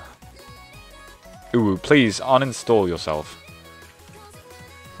 Ooh, please uninstall yourself.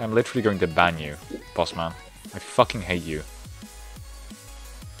 I'm literally going to ban you, boss man. I fucking hate you.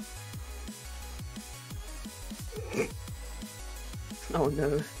 Oh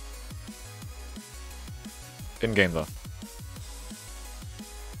no. In game though.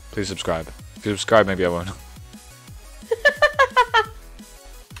 Please subscribe. If you subscribe, maybe I won't.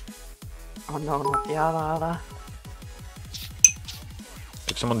 Oh no, not the other.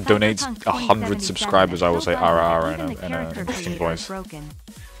 someone donates 100 subscribers, I will say ara ara in an interesting voice.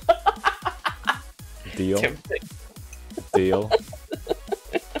 Deal. Deal.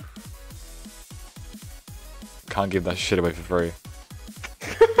 Can't give that shit away for free.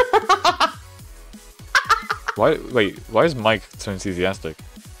 Why? Wait. Why is Mike so enthusiastic?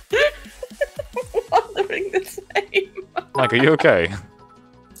 Wondering the same. Mike, are you okay?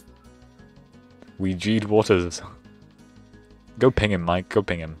 We G'd Waters. Go ping him, Mike. Go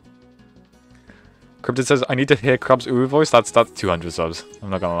ping him. Cryptid says, I need to hear Crab's Uru voice. That's 200 subs.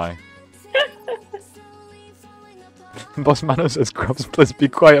 I'm not gonna lie. Boss Mano says, Crabs, please be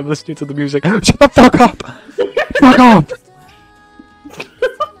quiet. I'm listening to the music. Shut the fuck up! Fuck up!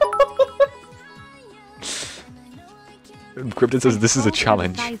 Cryptid says, this is a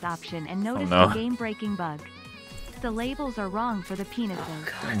challenge. Option and notice no. the game-breaking bug. The labels are wrong for the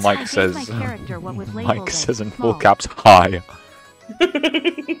penises. Mike I gave says, my character what was Mike labeled says as in full small. caps, hi.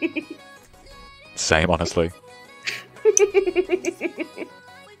 Same, honestly.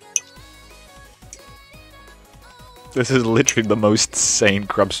 This is literally the most sane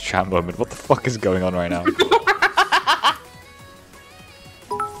Grubs chat moment. What the fuck is going on right now?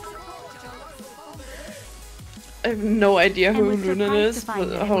 I have no idea And who was Lunan surprised is, to find but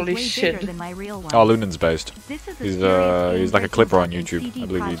that it was holy way shit. bigger than my real one. Oh, Lunan's based. This is a He's serious like a clipper on game-breaking YouTube. CD I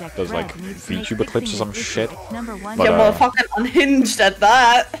believe he project does like Red needs to make VTuber clips or fixing some this issue shit. its number one But, Yeah, well, fucking unhinged at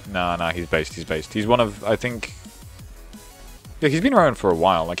that. Nah, he's based. He's one of, I think... Yeah, he's been around for a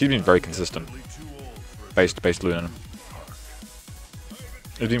while. Like, he's been very consistent. Based Lunan.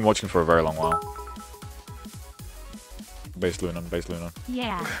 He's been watching for a very long while. Based Lunan.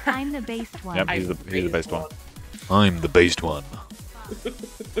 Yeah, I'm the based one. Yep, he's the based one. I'm the based one.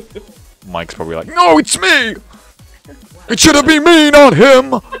 Mike's probably like, no, it's me! It should have been me, not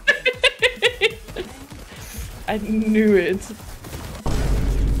him! I knew it.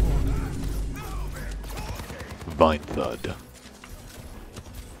 Vine Thud. Do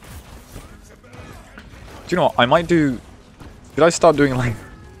you know what? I might do... Should I start doing like...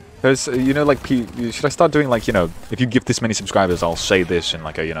 There's, you know, like, should I start doing like, you know, if you give this many subscribers, I'll say this in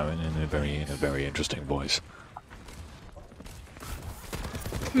like a, you know, in a very interesting voice.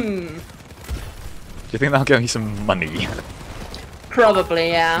 Do you think that'll get me some money? Probably,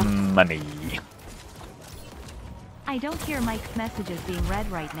 yeah. Money. I don't hear Mike's messages being read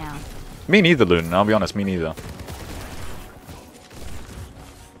right now. Me neither, Loon. I'll be honest, me neither.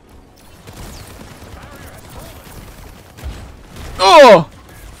 Oh!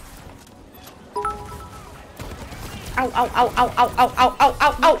 Ow, ow, ow, ow, ow, ow, ow, ow,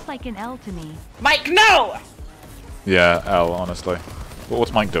 ow, ow! Looks like an L to me. Mike, no! Yeah, L, honestly.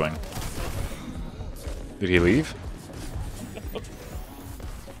 What's Mike doing? Did he leave?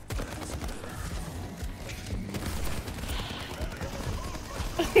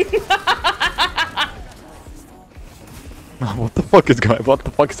 What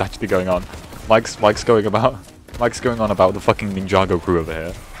the fuck is actually going on? Mike's going on about the fucking Ninjago crew over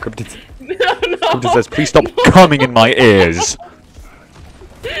here. Cryptid says, please stop coming in my ears.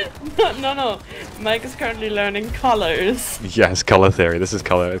 No. Mike is currently learning colors. Yes, color theory. This is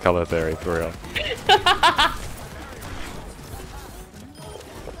color theory for real.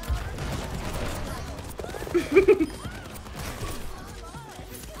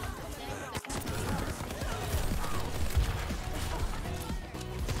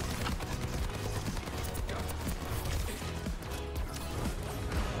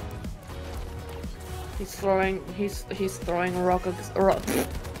 He's throwing a rock.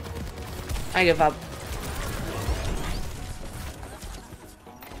 I give up.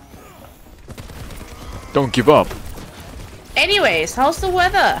 Don't give up. Anyways, how's the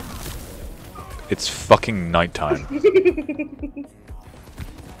weather? It's fucking nighttime.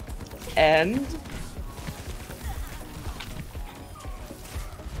 And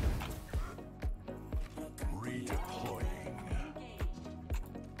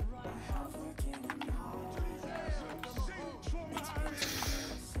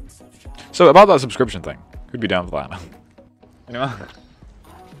So about that subscription thing, who'd be down for that? Anyone?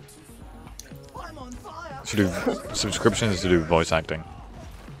 To do subscriptions to do voice acting.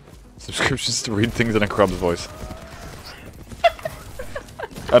 Subscriptions to read things in a Crub's voice.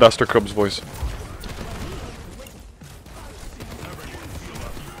 At Astor Crub's voice.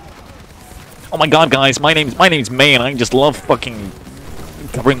 Oh my god, guys! My name's May, and I just love fucking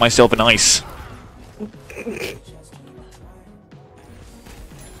covering myself in ice.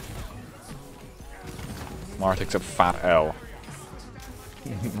 Mara takes a fat L.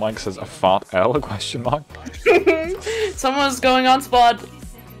 Mike says a fat L? Question mark. someone's going on spot.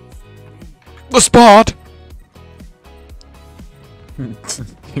 The spot.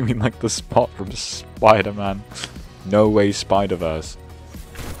 You mean like the spot from Spider-Man? No way, Spider-Verse.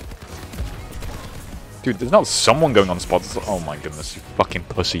 Dude, there's not someone going on spot. Oh my goodness, you fucking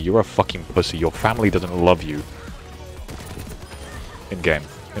pussy. You're a fucking pussy. Your family doesn't love you. In-game.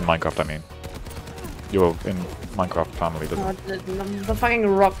 In Minecraft, I mean. Your in Minecraft family doesn't. Oh, the fucking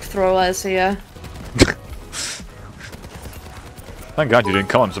rock thrower is here. Thank God you didn't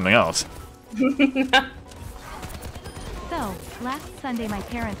call him something else. So, last Sunday my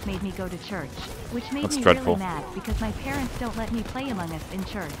parents made me go to church, which made That's me dreadful. really mad because my parents don't let me play Among Us in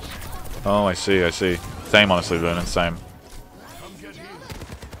church. Oh, I see, I see. Same, honestly, Vernon, same.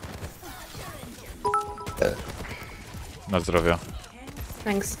 Na zdrowie.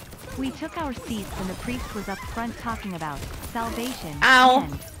 Thanks. We took our seats and the priest was up front talking about salvation, Ow.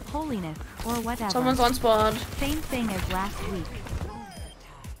 and holiness, or whatever. Someone's on spot. Same thing as last week.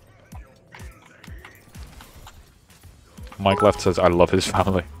 Mike Left says, I love his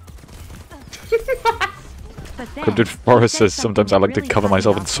family. But then, Cryptid he Forest said says, sometimes I something like to really cover caught me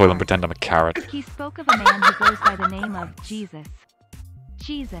myself in off soil and guard. pretend I'm a carrot. He spoke of a man who goes by the name of Jesus.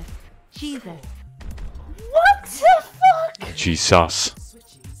 Jesus. Jesus. What the fuck? Jesus.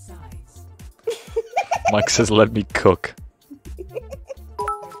 Switching sides. Mike says, let me cook. Prepare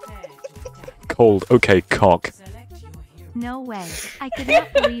to attack. Cold, okay, cock. Select your hero. No way. I could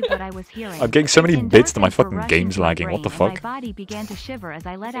not believe what I was hearing. I'm getting so many Endorphins bits that my were fucking rushing game's through my lagging, what the brain, and fuck? My body began to shiver as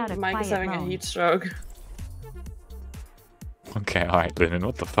I let out a Mike is quiet having a moan. heat stroke. Okay, alright, Lennon,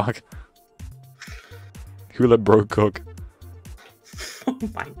 what the fuck? Who let bro cook? Oh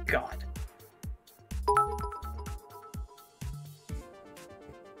my god.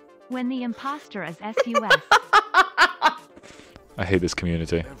 When the imposter is SUS. I hate this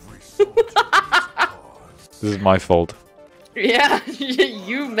community. Every soldier needs a cause. This is my fault. Yeah,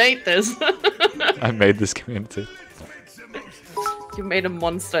 you made this. I made this community. You made a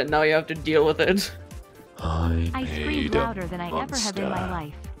monster and now you have to deal with it. I screamed louder than I ever have in my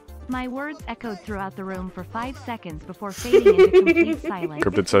life. My words echoed throughout the room for 5 seconds before fading into complete silence.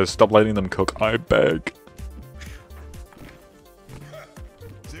 Cryptid says, stop letting them cook, I beg.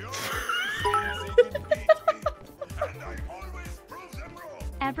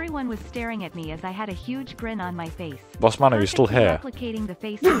 Everyone was staring at me as I had a huge grin on my face. Boss Mano, you're still Perfectly here. replicating the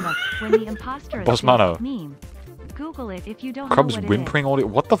face in the when the imposter is Boss Mano. meme. Google it if you don't Crab's know what whimpering audio.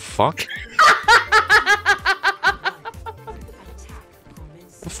 What the fuck?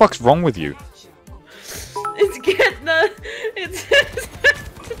 The fuck's wrong with you? It's getting it's I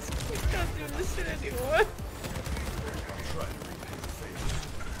can't do this shit anymore.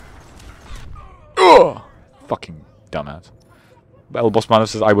 Ugh! Fucking dumbass. Well, Boss Mano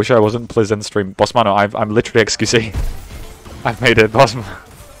says, I wish I wasn't Pleasant stream. Boss Mano, I'm literally XQC. I've made it, Boss Mano.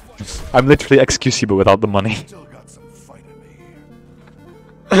 I'm literally XQC but without the money. Still got some fight in me.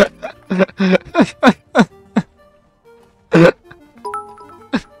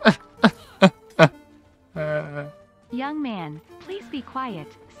 Young man, please be quiet,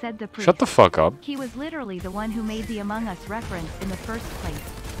 said the priest. Shut the fuck up. He was literally the one who made the Among Us reference in the first place.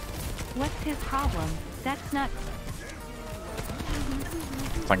 What's his problem? That's not...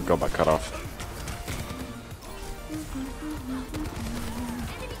 Thank God that cut off.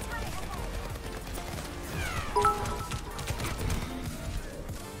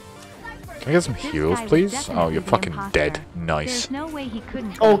 Can I get some This heals, guy was please? definitely Oh, you're the fucking imposter. dead. Nice. There's no way he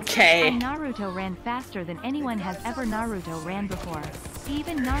couldn't. Okay. And Naruto ran faster than anyone has ever Naruto ran before.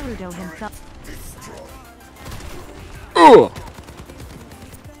 Even Naruto himself. Ugh!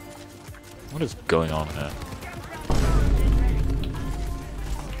 What is going on here?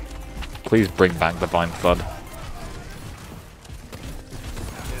 Please bring back the Vine Flood.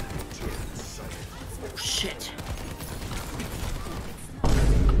 Oh shit.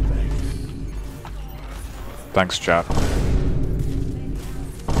 Thanks, chat.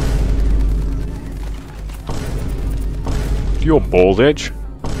 Your bald edge.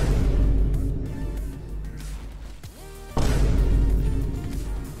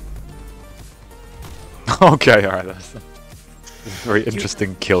 Okay, alright, that's a very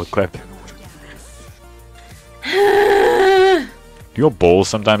interesting kill clip. Your balls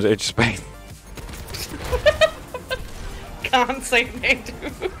sometimes itch, Spain. Can't say they do.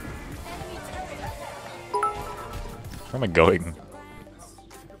 Where am I going?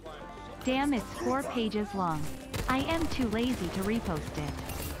 Damn, it's 4 pages long. I am too lazy to repost it.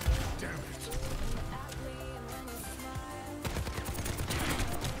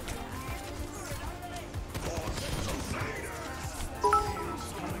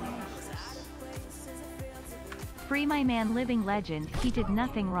 Free my man, living legend. He did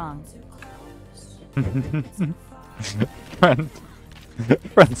nothing wrong. Friend,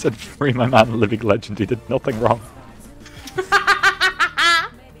 Friend said, free my man, living legend. He did nothing wrong.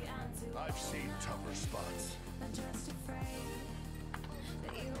 I've seen tougher spots.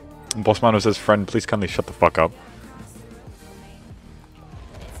 Bossmano says, friend, please kindly shut the fuck up.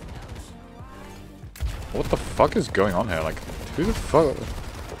 What the fuck is going on here? Like, who the fuck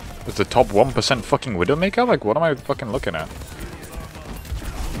is the top 1% fucking Widowmaker? Like, what am I fucking looking at?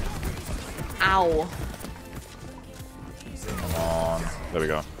 Ow. Come on. There we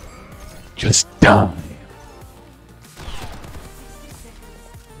go. Just die.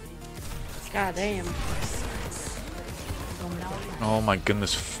 God damn. Oh my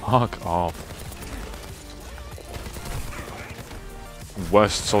goodness, fuck off.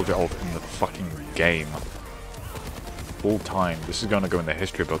 Worst soldier ult in the fucking game. All time. This is gonna go in the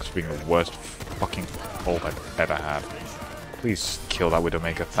history books being the worst fucking ult I've ever had. Please kill that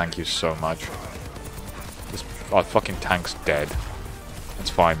Widowmaker, thank you so much. This our fucking tank's dead. It's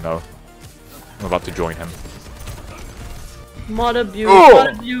fine though. I'm about to join him. Mod abuse, Oh!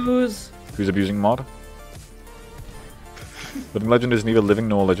 mod abuse. Who's abusing mod? Living legend isn't either living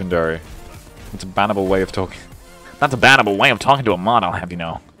nor legendary. It's a bannable way of talking. That's a bannable way of talking to a mod, I'll have you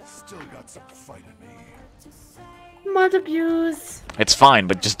know. Still got some fight in me. Mod abuse. It's fine,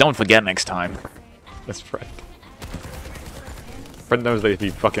 but just don't forget next time. That's Fred. Fred knows that if he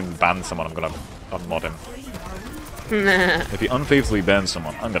fucking bans someone, I'm gonna unmod him. Nah. If he unfaithfully bans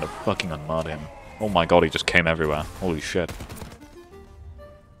someone, I'm gonna fucking unmod him. Oh my god, he just came everywhere. Holy shit.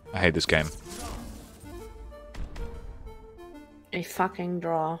 I hate this game. A fucking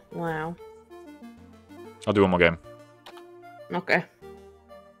draw. Wow. I'll do one more game. Okay.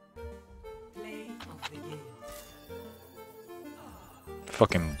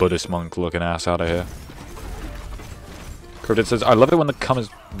 Fucking Buddhist monk looking ass out of here. Cryptid says, I love it when the cum is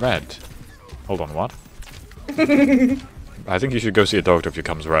red. Hold on, what? I think you should go see a doctor if your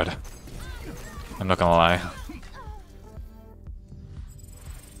cum's red. I'm not gonna lie.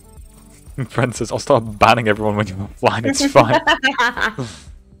 Friend says, I'll start banning everyone when you're offline, it's fine.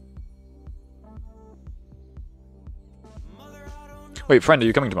 Wait, friend, are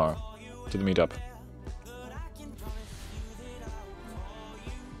you coming tomorrow? To the meetup?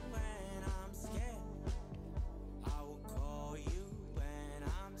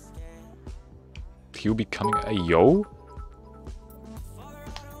 He'll be coming. Yo?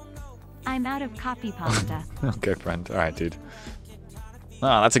 I'm out of copy pasta. Okay, friend. Alright, dude.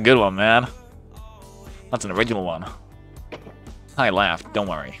 Ah, that's a good one, man. That's an original one. I laughed, don't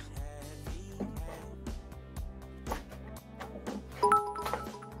worry.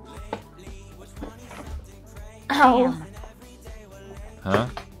 Ow. Huh?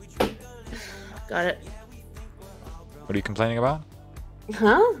 Got it. What are you complaining about?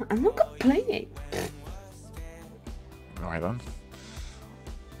 Huh? I'm not complaining. Alright then.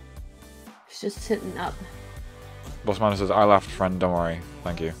 It's just sitting up. Bossman says, I laughed, friend, don't worry.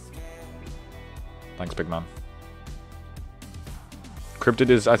 Thank you. Thanks, big man. Cryptid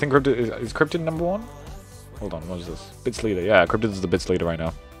is, I think Cryptid is Cryptid number one? Hold on, what is this? Bits leader, yeah, Cryptid is the bits leader right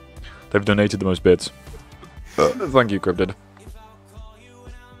now. They've donated the most bits. Thank you, Cryptid.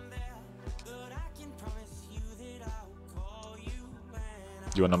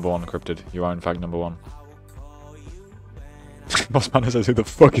 You are number one, Cryptid. You are in fact number one. Bossman says, who the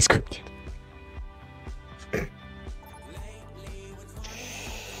fuck is Cryptid?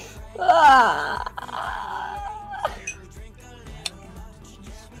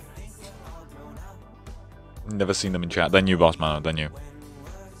 Never seen them in chat. They're new, Bossman. They're new.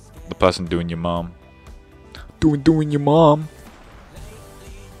 The person doing your mom. Doing your mom.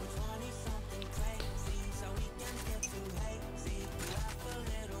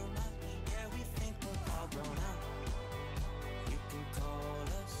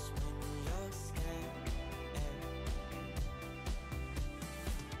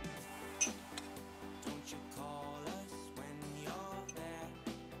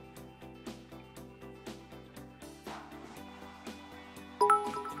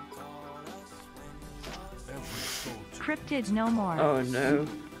 Cryptid no more. Oh no.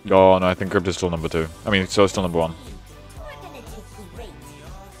 Oh no, I think Cryptid's still number two. I mean, so it's still number one.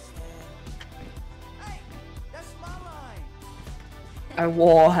 That's my line. A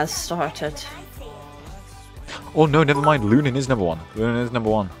war has started. Oh no, never mind. Lunin is number one. Lunin is number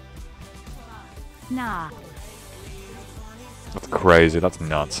one. Nah. That's crazy. That's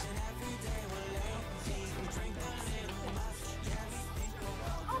nuts.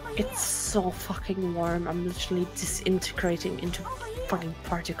 It's so fucking warm. I'm literally disintegrating into fucking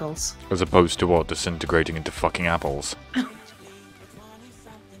particles. As opposed to what? Disintegrating into fucking apples. You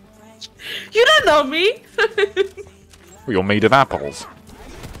don't know me! Well, you're made of apples.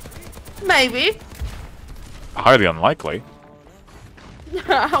 Maybe. Highly unlikely.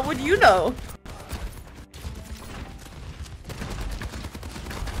 How would you know?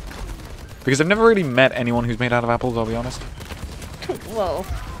 Because I've never really met anyone who's made out of apples, I'll be honest. Well,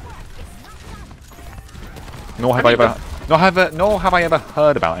 Nor have nor have I ever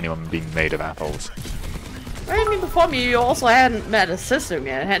heard about anyone being made of apples. I mean, before me, you also hadn't met a system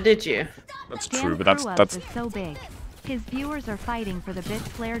yet, did you? That's Dan true, but that's is so big. His viewers are fighting for the bit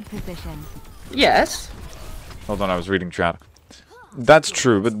flared position. Yes. hold on, I was reading chat. That's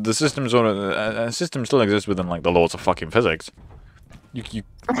true, but the system system still exists within like the laws of fucking physics. You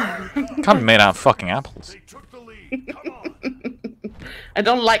can't be made out of fucking apples. I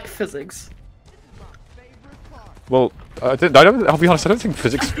don't like physics. Well, I don't. I'll be honest. I don't think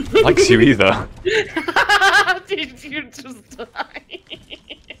physics likes you either. Did you just die?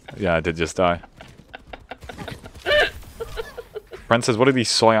 Yeah, I did just die. Friend says, "What are these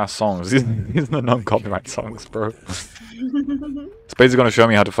soy-ass songs? These are the non-copyright songs, bro." It's basically gonna show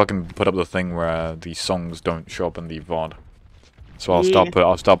me how to fucking put up the thing where the songs don't show up in the VOD. So I'll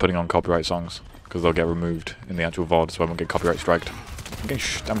start putting on copyright songs because they'll get removed in the actual VOD, so I won't get copyright striked. I'm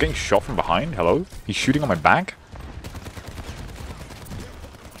getting shot from behind. Hello? He's shooting on my back.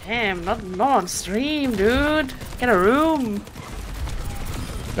 Damn, not on stream, dude. Get a room.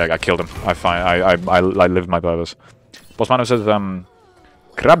 Yeah, I killed him. I lived my purpose. Bossmano says,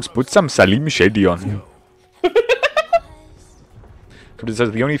 Krabs, put some Salim Shady on. It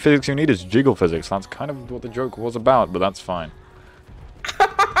says the only physics you need is jiggle physics. That's kind of what the joke was about, but that's fine.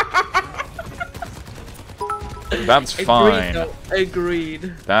 That's fine.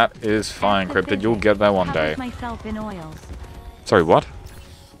 Agreed. That is fine, Cryptid. You'll get there one day. Myself in oils. Sorry, what?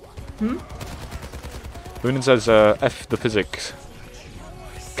 Hmm? Lunan says, F the physics.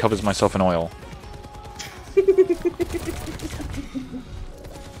 Covers myself in oil.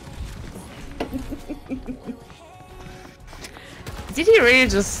 Did he really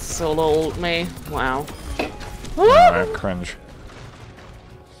just solo ult me? Wow. Alright, cringe.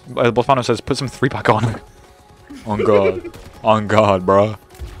 Bossmano says, put some 3-pack on. On God. On God, bruh.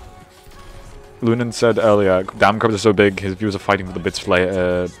 Lunan said earlier, damn, Krabs are so big, his viewers are fighting for the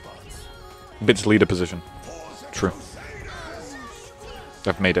Bits leader position. True.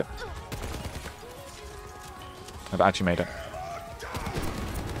 I've made it. I've actually made it.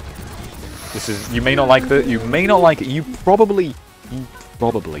 This is, you may not like it, you probably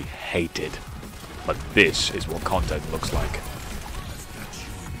hate it. But this is what content looks like.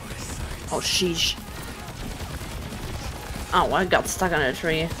 Oh, sheesh. Oh, I got stuck on a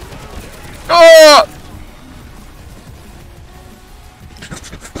tree. Ah!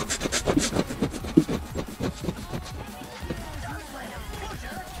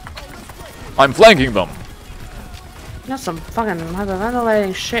 I'm flanking them. That's some fucking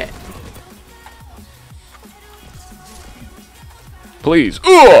hyperventilating shit. Please.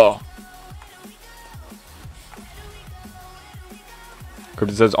 Ugh!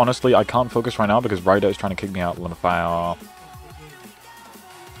 Cryptid says, honestly, I can't focus right now because Ryder is trying to kick me out. Limifire.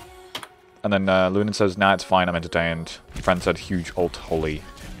 And then Lunan says, nah, it's fine, I'm entertained. Friend said, huge ult, holy.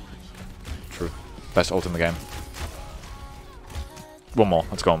 True. Best ult in the game. One more.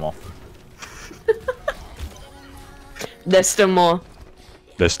 Let's go one more. There's still more.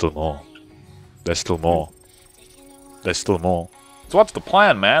 There's still more. There's still more. There's still more. So what's the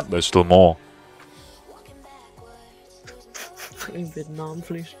plan, man? There's still more. Fucking Vietnam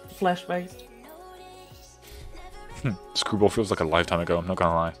flashbacks. Screwball feels like a lifetime ago, I'm not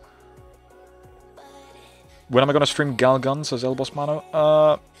gonna lie. When am I gonna stream Galgun, says El Bossmano?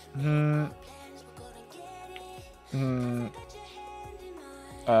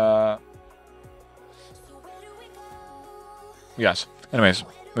 Yes. Anyways,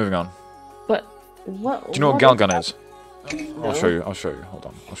 moving on. But what? Do you know what Galgun is? I'll show you. I'll show you. Hold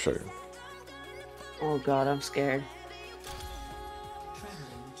on. I'll show you. Oh god, I'm scared.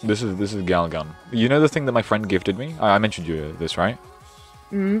 This is Galgun. You know the thing that my friend gifted me? I mentioned you this, right?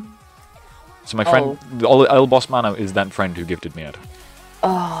 Hmm. So my friend, El Bossmano is that friend who gifted me it.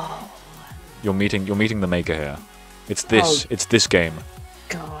 Oh. You're meeting the maker here. It's this. It's this game.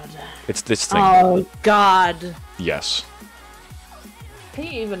 God. It's this thing. Oh god. Yes. Can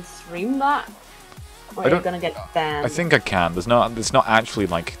you even stream that? Or I are you don't- gonna get banned? I think I can. It's not actually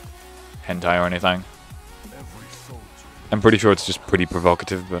like hentai or anything. I'm pretty sure it's just pretty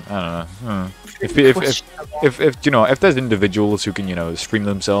provocative, but I don't know. If you know, if there's individuals who can, you know, stream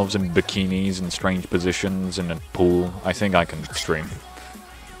themselves in bikinis and strange positions in a pool, I think I can stream.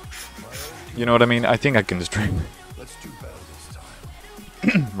 You know what I mean? I think I can stream. Let's do better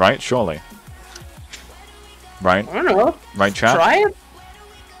this time. Right? Surely. Right? I don't know. Right, chat? Try it.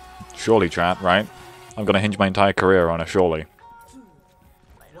 Surely, chat, right? I'm gonna hinge my entire career on a surely.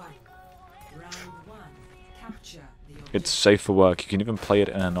 1. Round 1. Capture the objective. It's safe for work. You can even play it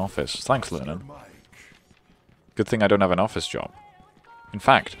in an office. Thanks, Lunan. Good thing I don't have an office job. In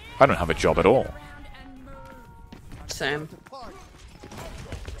fact, I don't have a job at all. Same.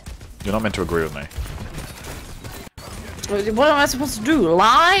 You're not meant to agree with me. What am I supposed to do?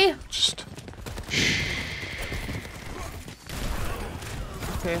 Lie? Just...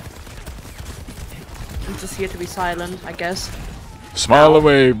 Okay. I'm just here to be silent, I guess. Smile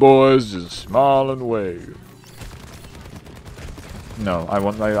away, boys. Just smile and wave. No, I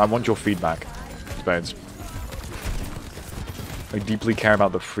want your feedback, Spades. I deeply care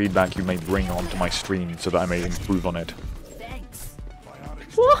about the feedback you may bring onto my stream so that I may improve on it.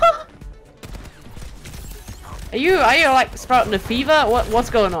 What? Are you like sprouting a fever? What's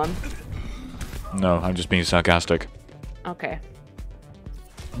going on? No, I'm just being sarcastic. Okay.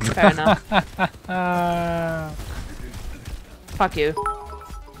 Fair enough. Fuck you.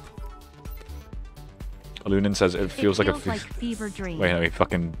 Alunin says it feels like a fever dream. Wait, no, he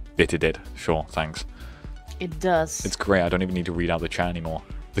fucking bitted it. Sure, thanks. It does. It's great. I don't even need to read out the chat anymore.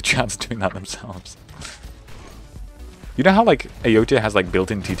 The chat's doing that themselves. You know how like Aota has like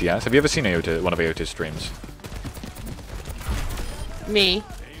built-in TTS? Have you ever seen Aota, one of Aota's streams? Me?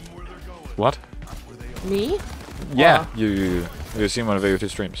 What? Me? Yeah, Oh. you've seen one of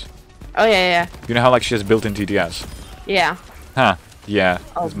Aota's streams. Oh yeah, You know how like she has built-in TTS? yeah. Huh? Yeah.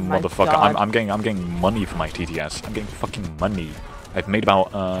 Oh This my motherfucker. God. I'm getting money for my TTS. I'm getting fucking money. I've made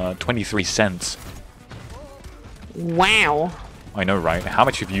about 23 cents. Wow. I know, right? How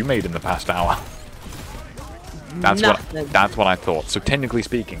much have you made in the past hour? Nothing. That's what I thought. So technically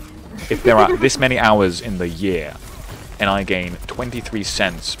speaking, if there are this many hours in the year, and I gain 23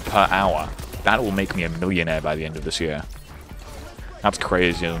 cents per hour, that will make me a millionaire by the end of this year. That's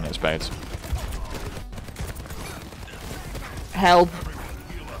crazy, isn't it, Spades? Help.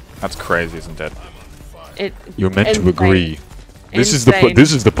 That's crazy, isn't it? You're meant to agree. This is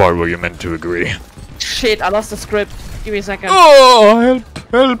the part where you're meant to agree. Shit, I lost the script. Give me a second. Oh,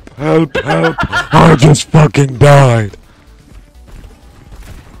 help! I just fucking died.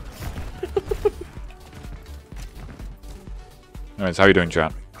 Anyways, how you doing,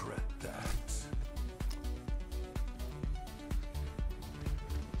 chat?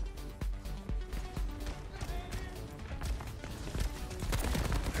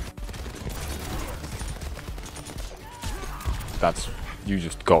 You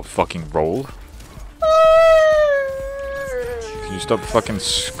just got fucking rolled. Can you stop fucking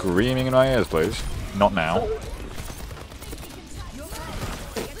screaming in my ears, please? Not now.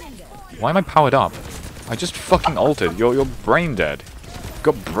 Why am I powered up? I just fucking altered. You're brain dead. You've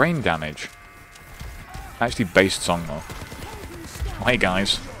got brain damage. Actually based song though. Oh, hey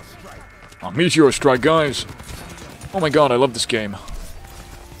guys. Oh, Meteor Strike, guys. Oh my god, I love this game.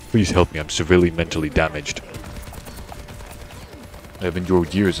 Please help me, I'm severely mentally damaged. I have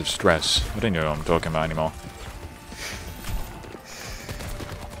endured years of stress. I don't know what I'm talking about anymore.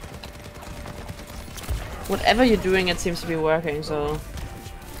 Whatever you're doing, it seems to be working, so...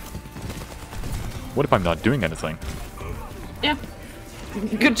 What if I'm not doing anything? Yeah.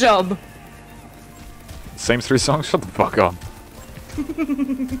 Good job. Same 3 songs? Shut the fuck up.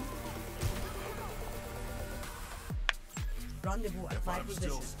 Rendezvous at 5 I'm position.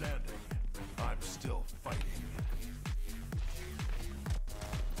 still standing. I'm still fighting.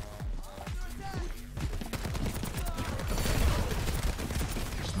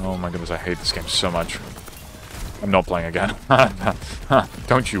 Oh my goodness, I hate this game so much. I'm not playing again.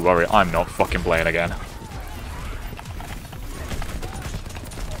 Don't you worry, I'm not fucking playing again.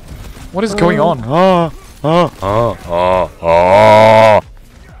 What is going on?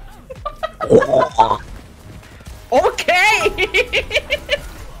 Okay!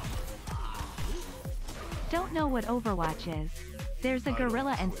 Don't know what Overwatch is. There's a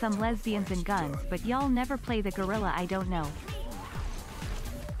gorilla and some lesbians and guns, but y'all never play the gorilla. I don't know.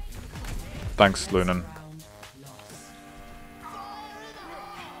 Thanks, Lunan.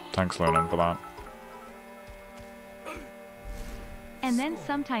 Thanks, Lunan, for that. And then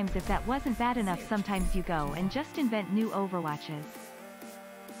sometimes if that wasn't bad enough, sometimes you go and just invent new Overwatches.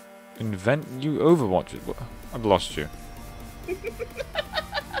 Invent new Overwatch? I've lost you.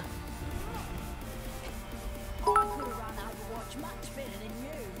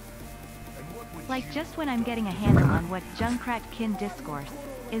 Like just when I'm getting a handle on what Junkrat-kin discourse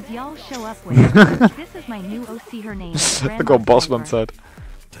is y'all show up with. This is my new OC, her name is Look what Bossman said.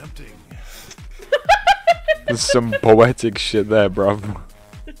 Tempting. There's some poetic shit there, bruv.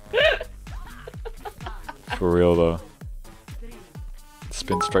 For real though.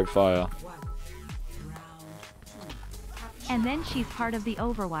 Spin straight fire. And then she's part of the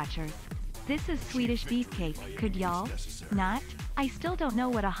Overwatchers. This is Swedish beefcake, could y'all not? I still don't know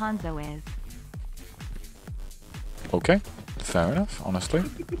what a Hanzo is. Okay, fair enough, honestly.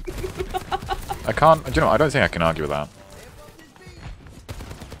 I can't, you know, I don't think I can argue with that.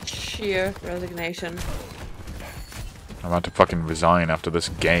 Sheer resignation. I'm about to fucking resign after this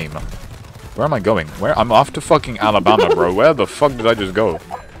game. Where am I going? Where? I'm off to fucking Alabama, bro. Where the fuck did I just go?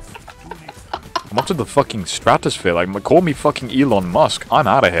 I'm off to the fucking stratosphere. Like, call me fucking Elon Musk. I'm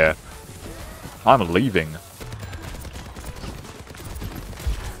out of here. I'm leaving.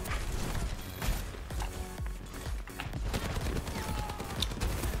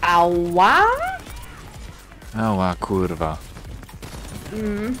 Ała? Ała, kurwa.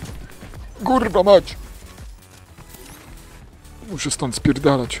 Kurwa mać! Muszę stąd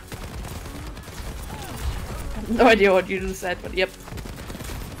spierdalać. No idea what you just said, but yep.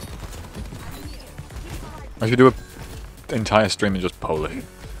 I should do an entire stream in just Polish.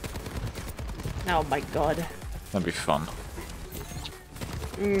 Oh my god. That'd be fun.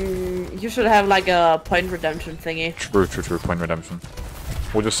 You should have like a point redemption thingy. True. Point redemption.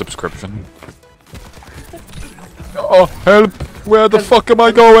 Or just subscription. Oh, help! Where the fuck am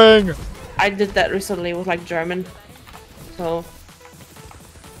I going? I did that recently with like German. So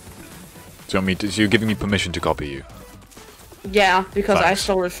So you're giving me permission to copy you? yeah, because I Thanks.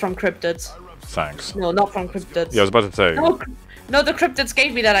 stole it from cryptids. Thanks. No, not from cryptids. Yeah, I was about to say. No, the cryptids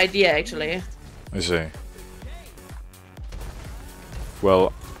gave me that idea actually. I see.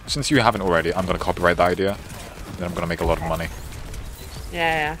 Well, since you haven't already, I'm gonna copyright the idea. Then I'm gonna make a lot of money.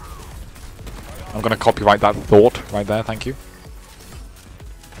 Yeah. I'm gonna copyright that thought right there, thank you.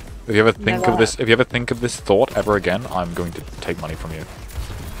 If you ever think of this, if you ever think of this thought ever again, I'm going to take money from you.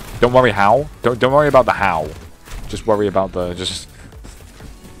 Don't worry how. Don't worry about the how. Just worry about the just.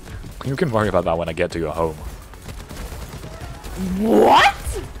 You can worry about that when I get to your home. What?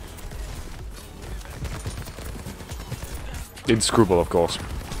 Inscrutable, of course.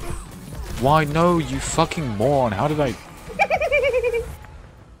 Why no, you fucking moron? How did I?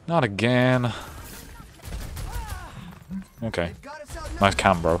 Not again. Okay. Nice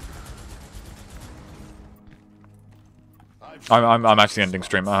cam, bro. I'm actually ending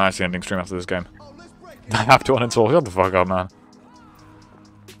stream. I'm actually ending stream after this game. I have to uninstall. Shut the fuck up, man.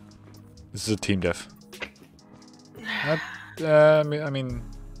 This is a team diff. I mean,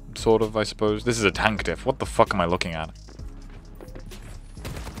 sort of, I suppose. This is a tank diff. What the fuck am I looking at?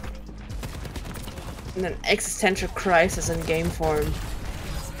 And an existential crisis in game form.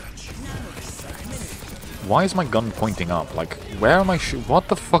 Why is my gun pointing up? Like, where am I what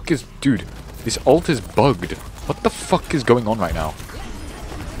the fuck is... Dude, this ult is bugged. What the fuck is going on right now?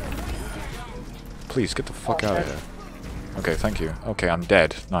 Please, get the fuck out of here. Okay, thank you. Okay, I'm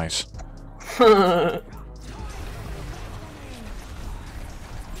dead. Nice. Bro,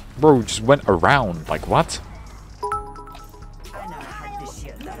 just went around. Like, what?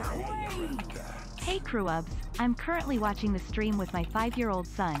 Hey Crewubs, I'm currently watching the stream with my 5-year-old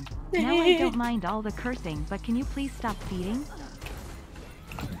son. Now I don't mind all the cursing, but can you please stop feeding?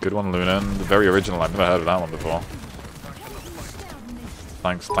 Good one, Luna. Very original. I've never heard of that one before.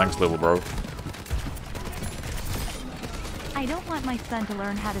 Thanks, little bro. I don't want my son to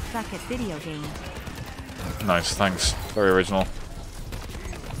learn how to suck at video games. Nice, thanks. Very original.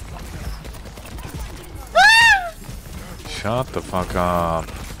 Shut the fuck up.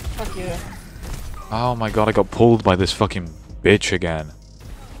 Fuck you. Oh my god, I got pulled by this fucking bitch again.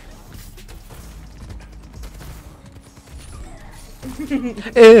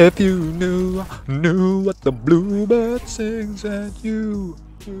 If you knew what the bluebird sings and you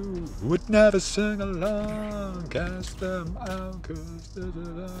would never sing along, cast them out,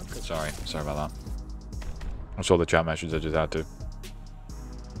 Sorry about that. I saw the chat message I just had to.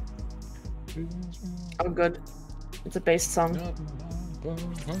 Oh good. It's a bass song.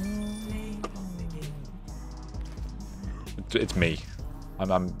 It's me.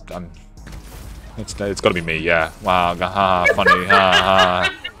 It's gotta be me, yeah. Wow, ha, funny, ha,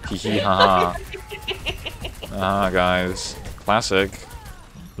 hee hee, ha, ha. Guys. Classic.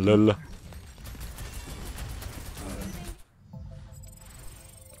 Lol.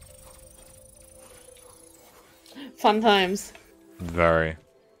 Fun times. Very.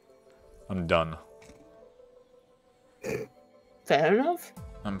 I'm done. Fair enough.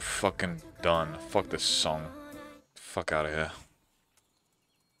 I'm fucking done. Fuck this song. Fuck out of here.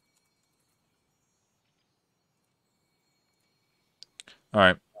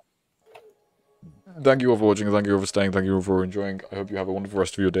 Alright. Thank you all for watching, thank you all for staying, thank you all for enjoying. I hope you have a wonderful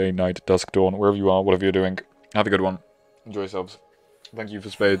rest of your day, night, dusk, dawn, wherever you are, whatever you're doing. Have a good one. Enjoy yourselves. Thank you for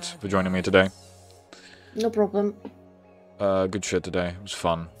Spades for joining me today. No problem. Good shit today. It was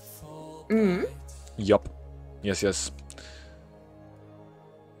fun. Yup. Yes, yes.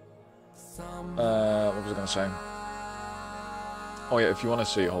 What was I gonna say? Oh yeah, if you want to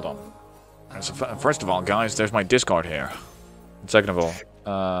see, hold on. So first of all, guys, there's my Discord here. Second of all,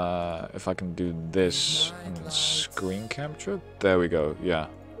 if I can do this and screen capture, there we go. Yeah.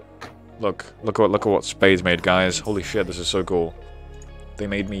 Look at what Spades made, guys. Holy shit, this is so cool. They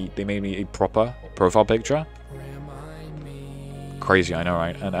made me a proper profile picture. Crazy, I know,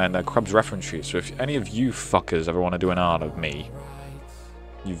 right? And Krub's reference sheet. So if any of you fuckers ever want to do an art of me,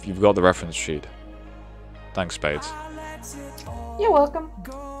 you've got the reference sheet. Thanks, Spades. You're welcome.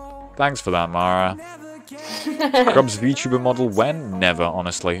 Thanks for that, Mara. Krub's VTuber model when? Never,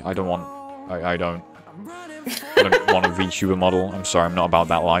 honestly. I don't want a VTuber model. I'm sorry, I'm not about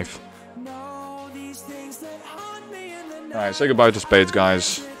that life. Alright, say goodbye to Spades,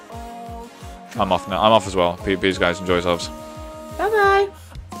 guys. I'm off now. I'm off as well. Peace, guys. Enjoy yourselves. Bye-bye.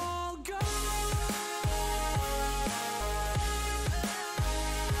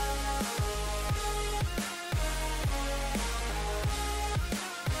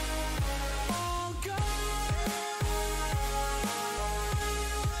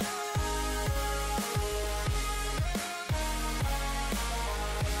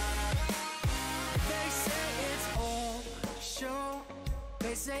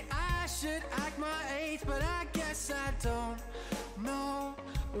 They say I should act my age, but I guess I don't know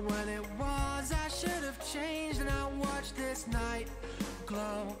when it was. I should have changed, and I watched this night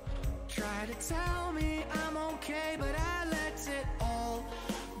glow. Try to tell me I'm okay, but I let it all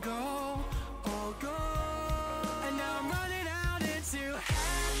go, all go. And now I'm running out into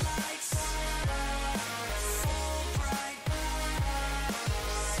headlights. So bright.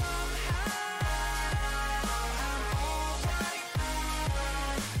 Somehow I'm alright.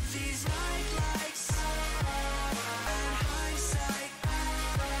 These night lights and hindsight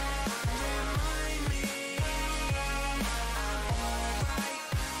remind me I'm alright.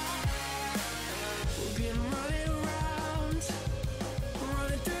 We've been running around,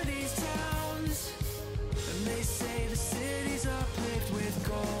 running through these towns, and they say the city's uplift with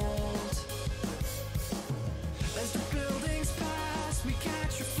gold. As the buildings pass, we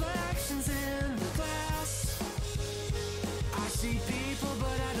catch reflections in the glass. I see people,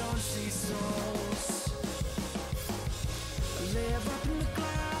 but I don't see souls. I live up in the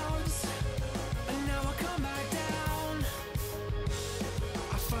clouds, and now I come back down.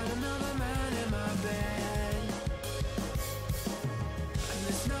 I find another man in my bed, and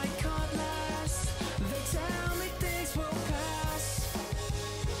this night can't last. They tell me things will pass,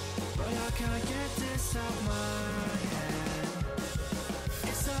 but I can't get this out my head.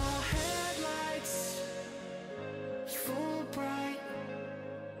 It's all headlights, full bright.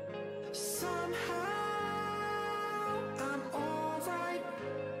 Somehow I'm alright.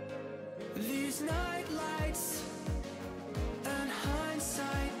 These night lights and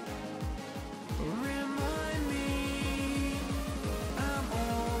hindsight remind me I'm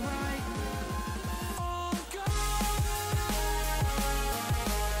alright. All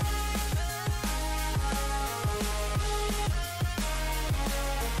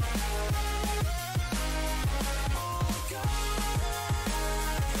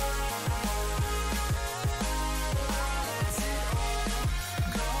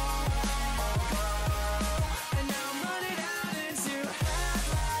and now I'm running out into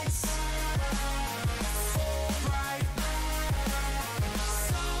headlights, full bright.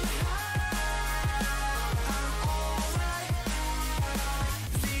 Somehow I'm alright.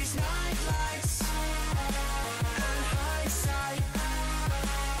 These night lights and hindsight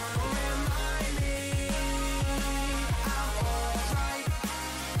remind me I'm alright.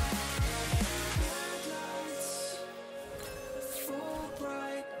 Headlights, full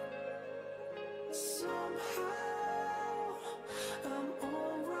bright. Somehow I'm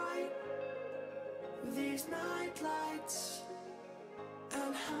alright. These night lights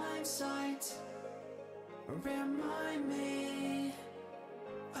and hindsight remind me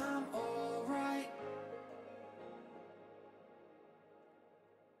I'm alright.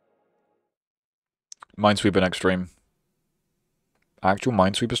 Minesweeper next stream. Actual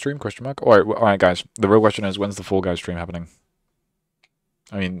Minesweeper stream? Question mark. Alright, guys. The real question is, when's the Fall Guys stream happening?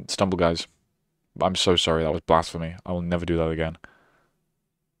 I mean, Stumble Guys. I'm so sorry. That was blasphemy. I will never do that again.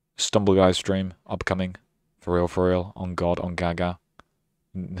 Stumble Guys stream upcoming. For real. On God, on Gaga.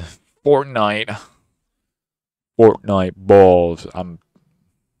 Fortnite. Fortnite balls. I'm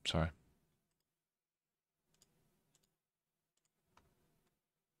sorry.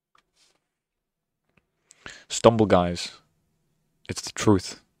 Stumble guys. It's the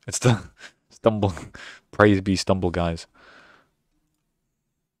truth. It's the stumble. Praise be stumble guys.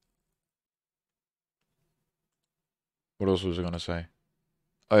 What else was I gonna say?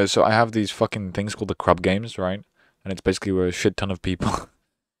 So I have these fucking things called the Crab Games, right? And it's basically where a shit ton of people.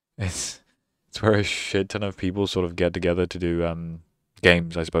 it's where a shit ton of people sort of get together to do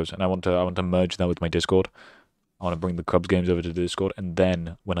games, I suppose. And I want to merge that with my Discord. I want to bring the Crabs games over to the Discord, and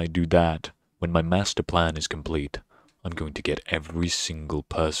then when I do that, when my master plan is complete, I'm going to get every single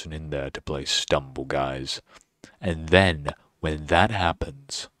person in there to play Stumble Guys. And then, when that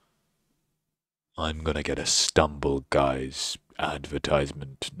happens, I'm gonna get a Stumble Guys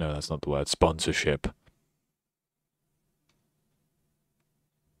advertisement. No, that's not the word. Sponsorship.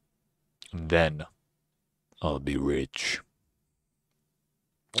 And then, I'll be rich.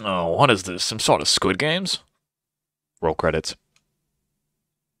 Oh, what is this? Some sort of Squid Games? Roll credits.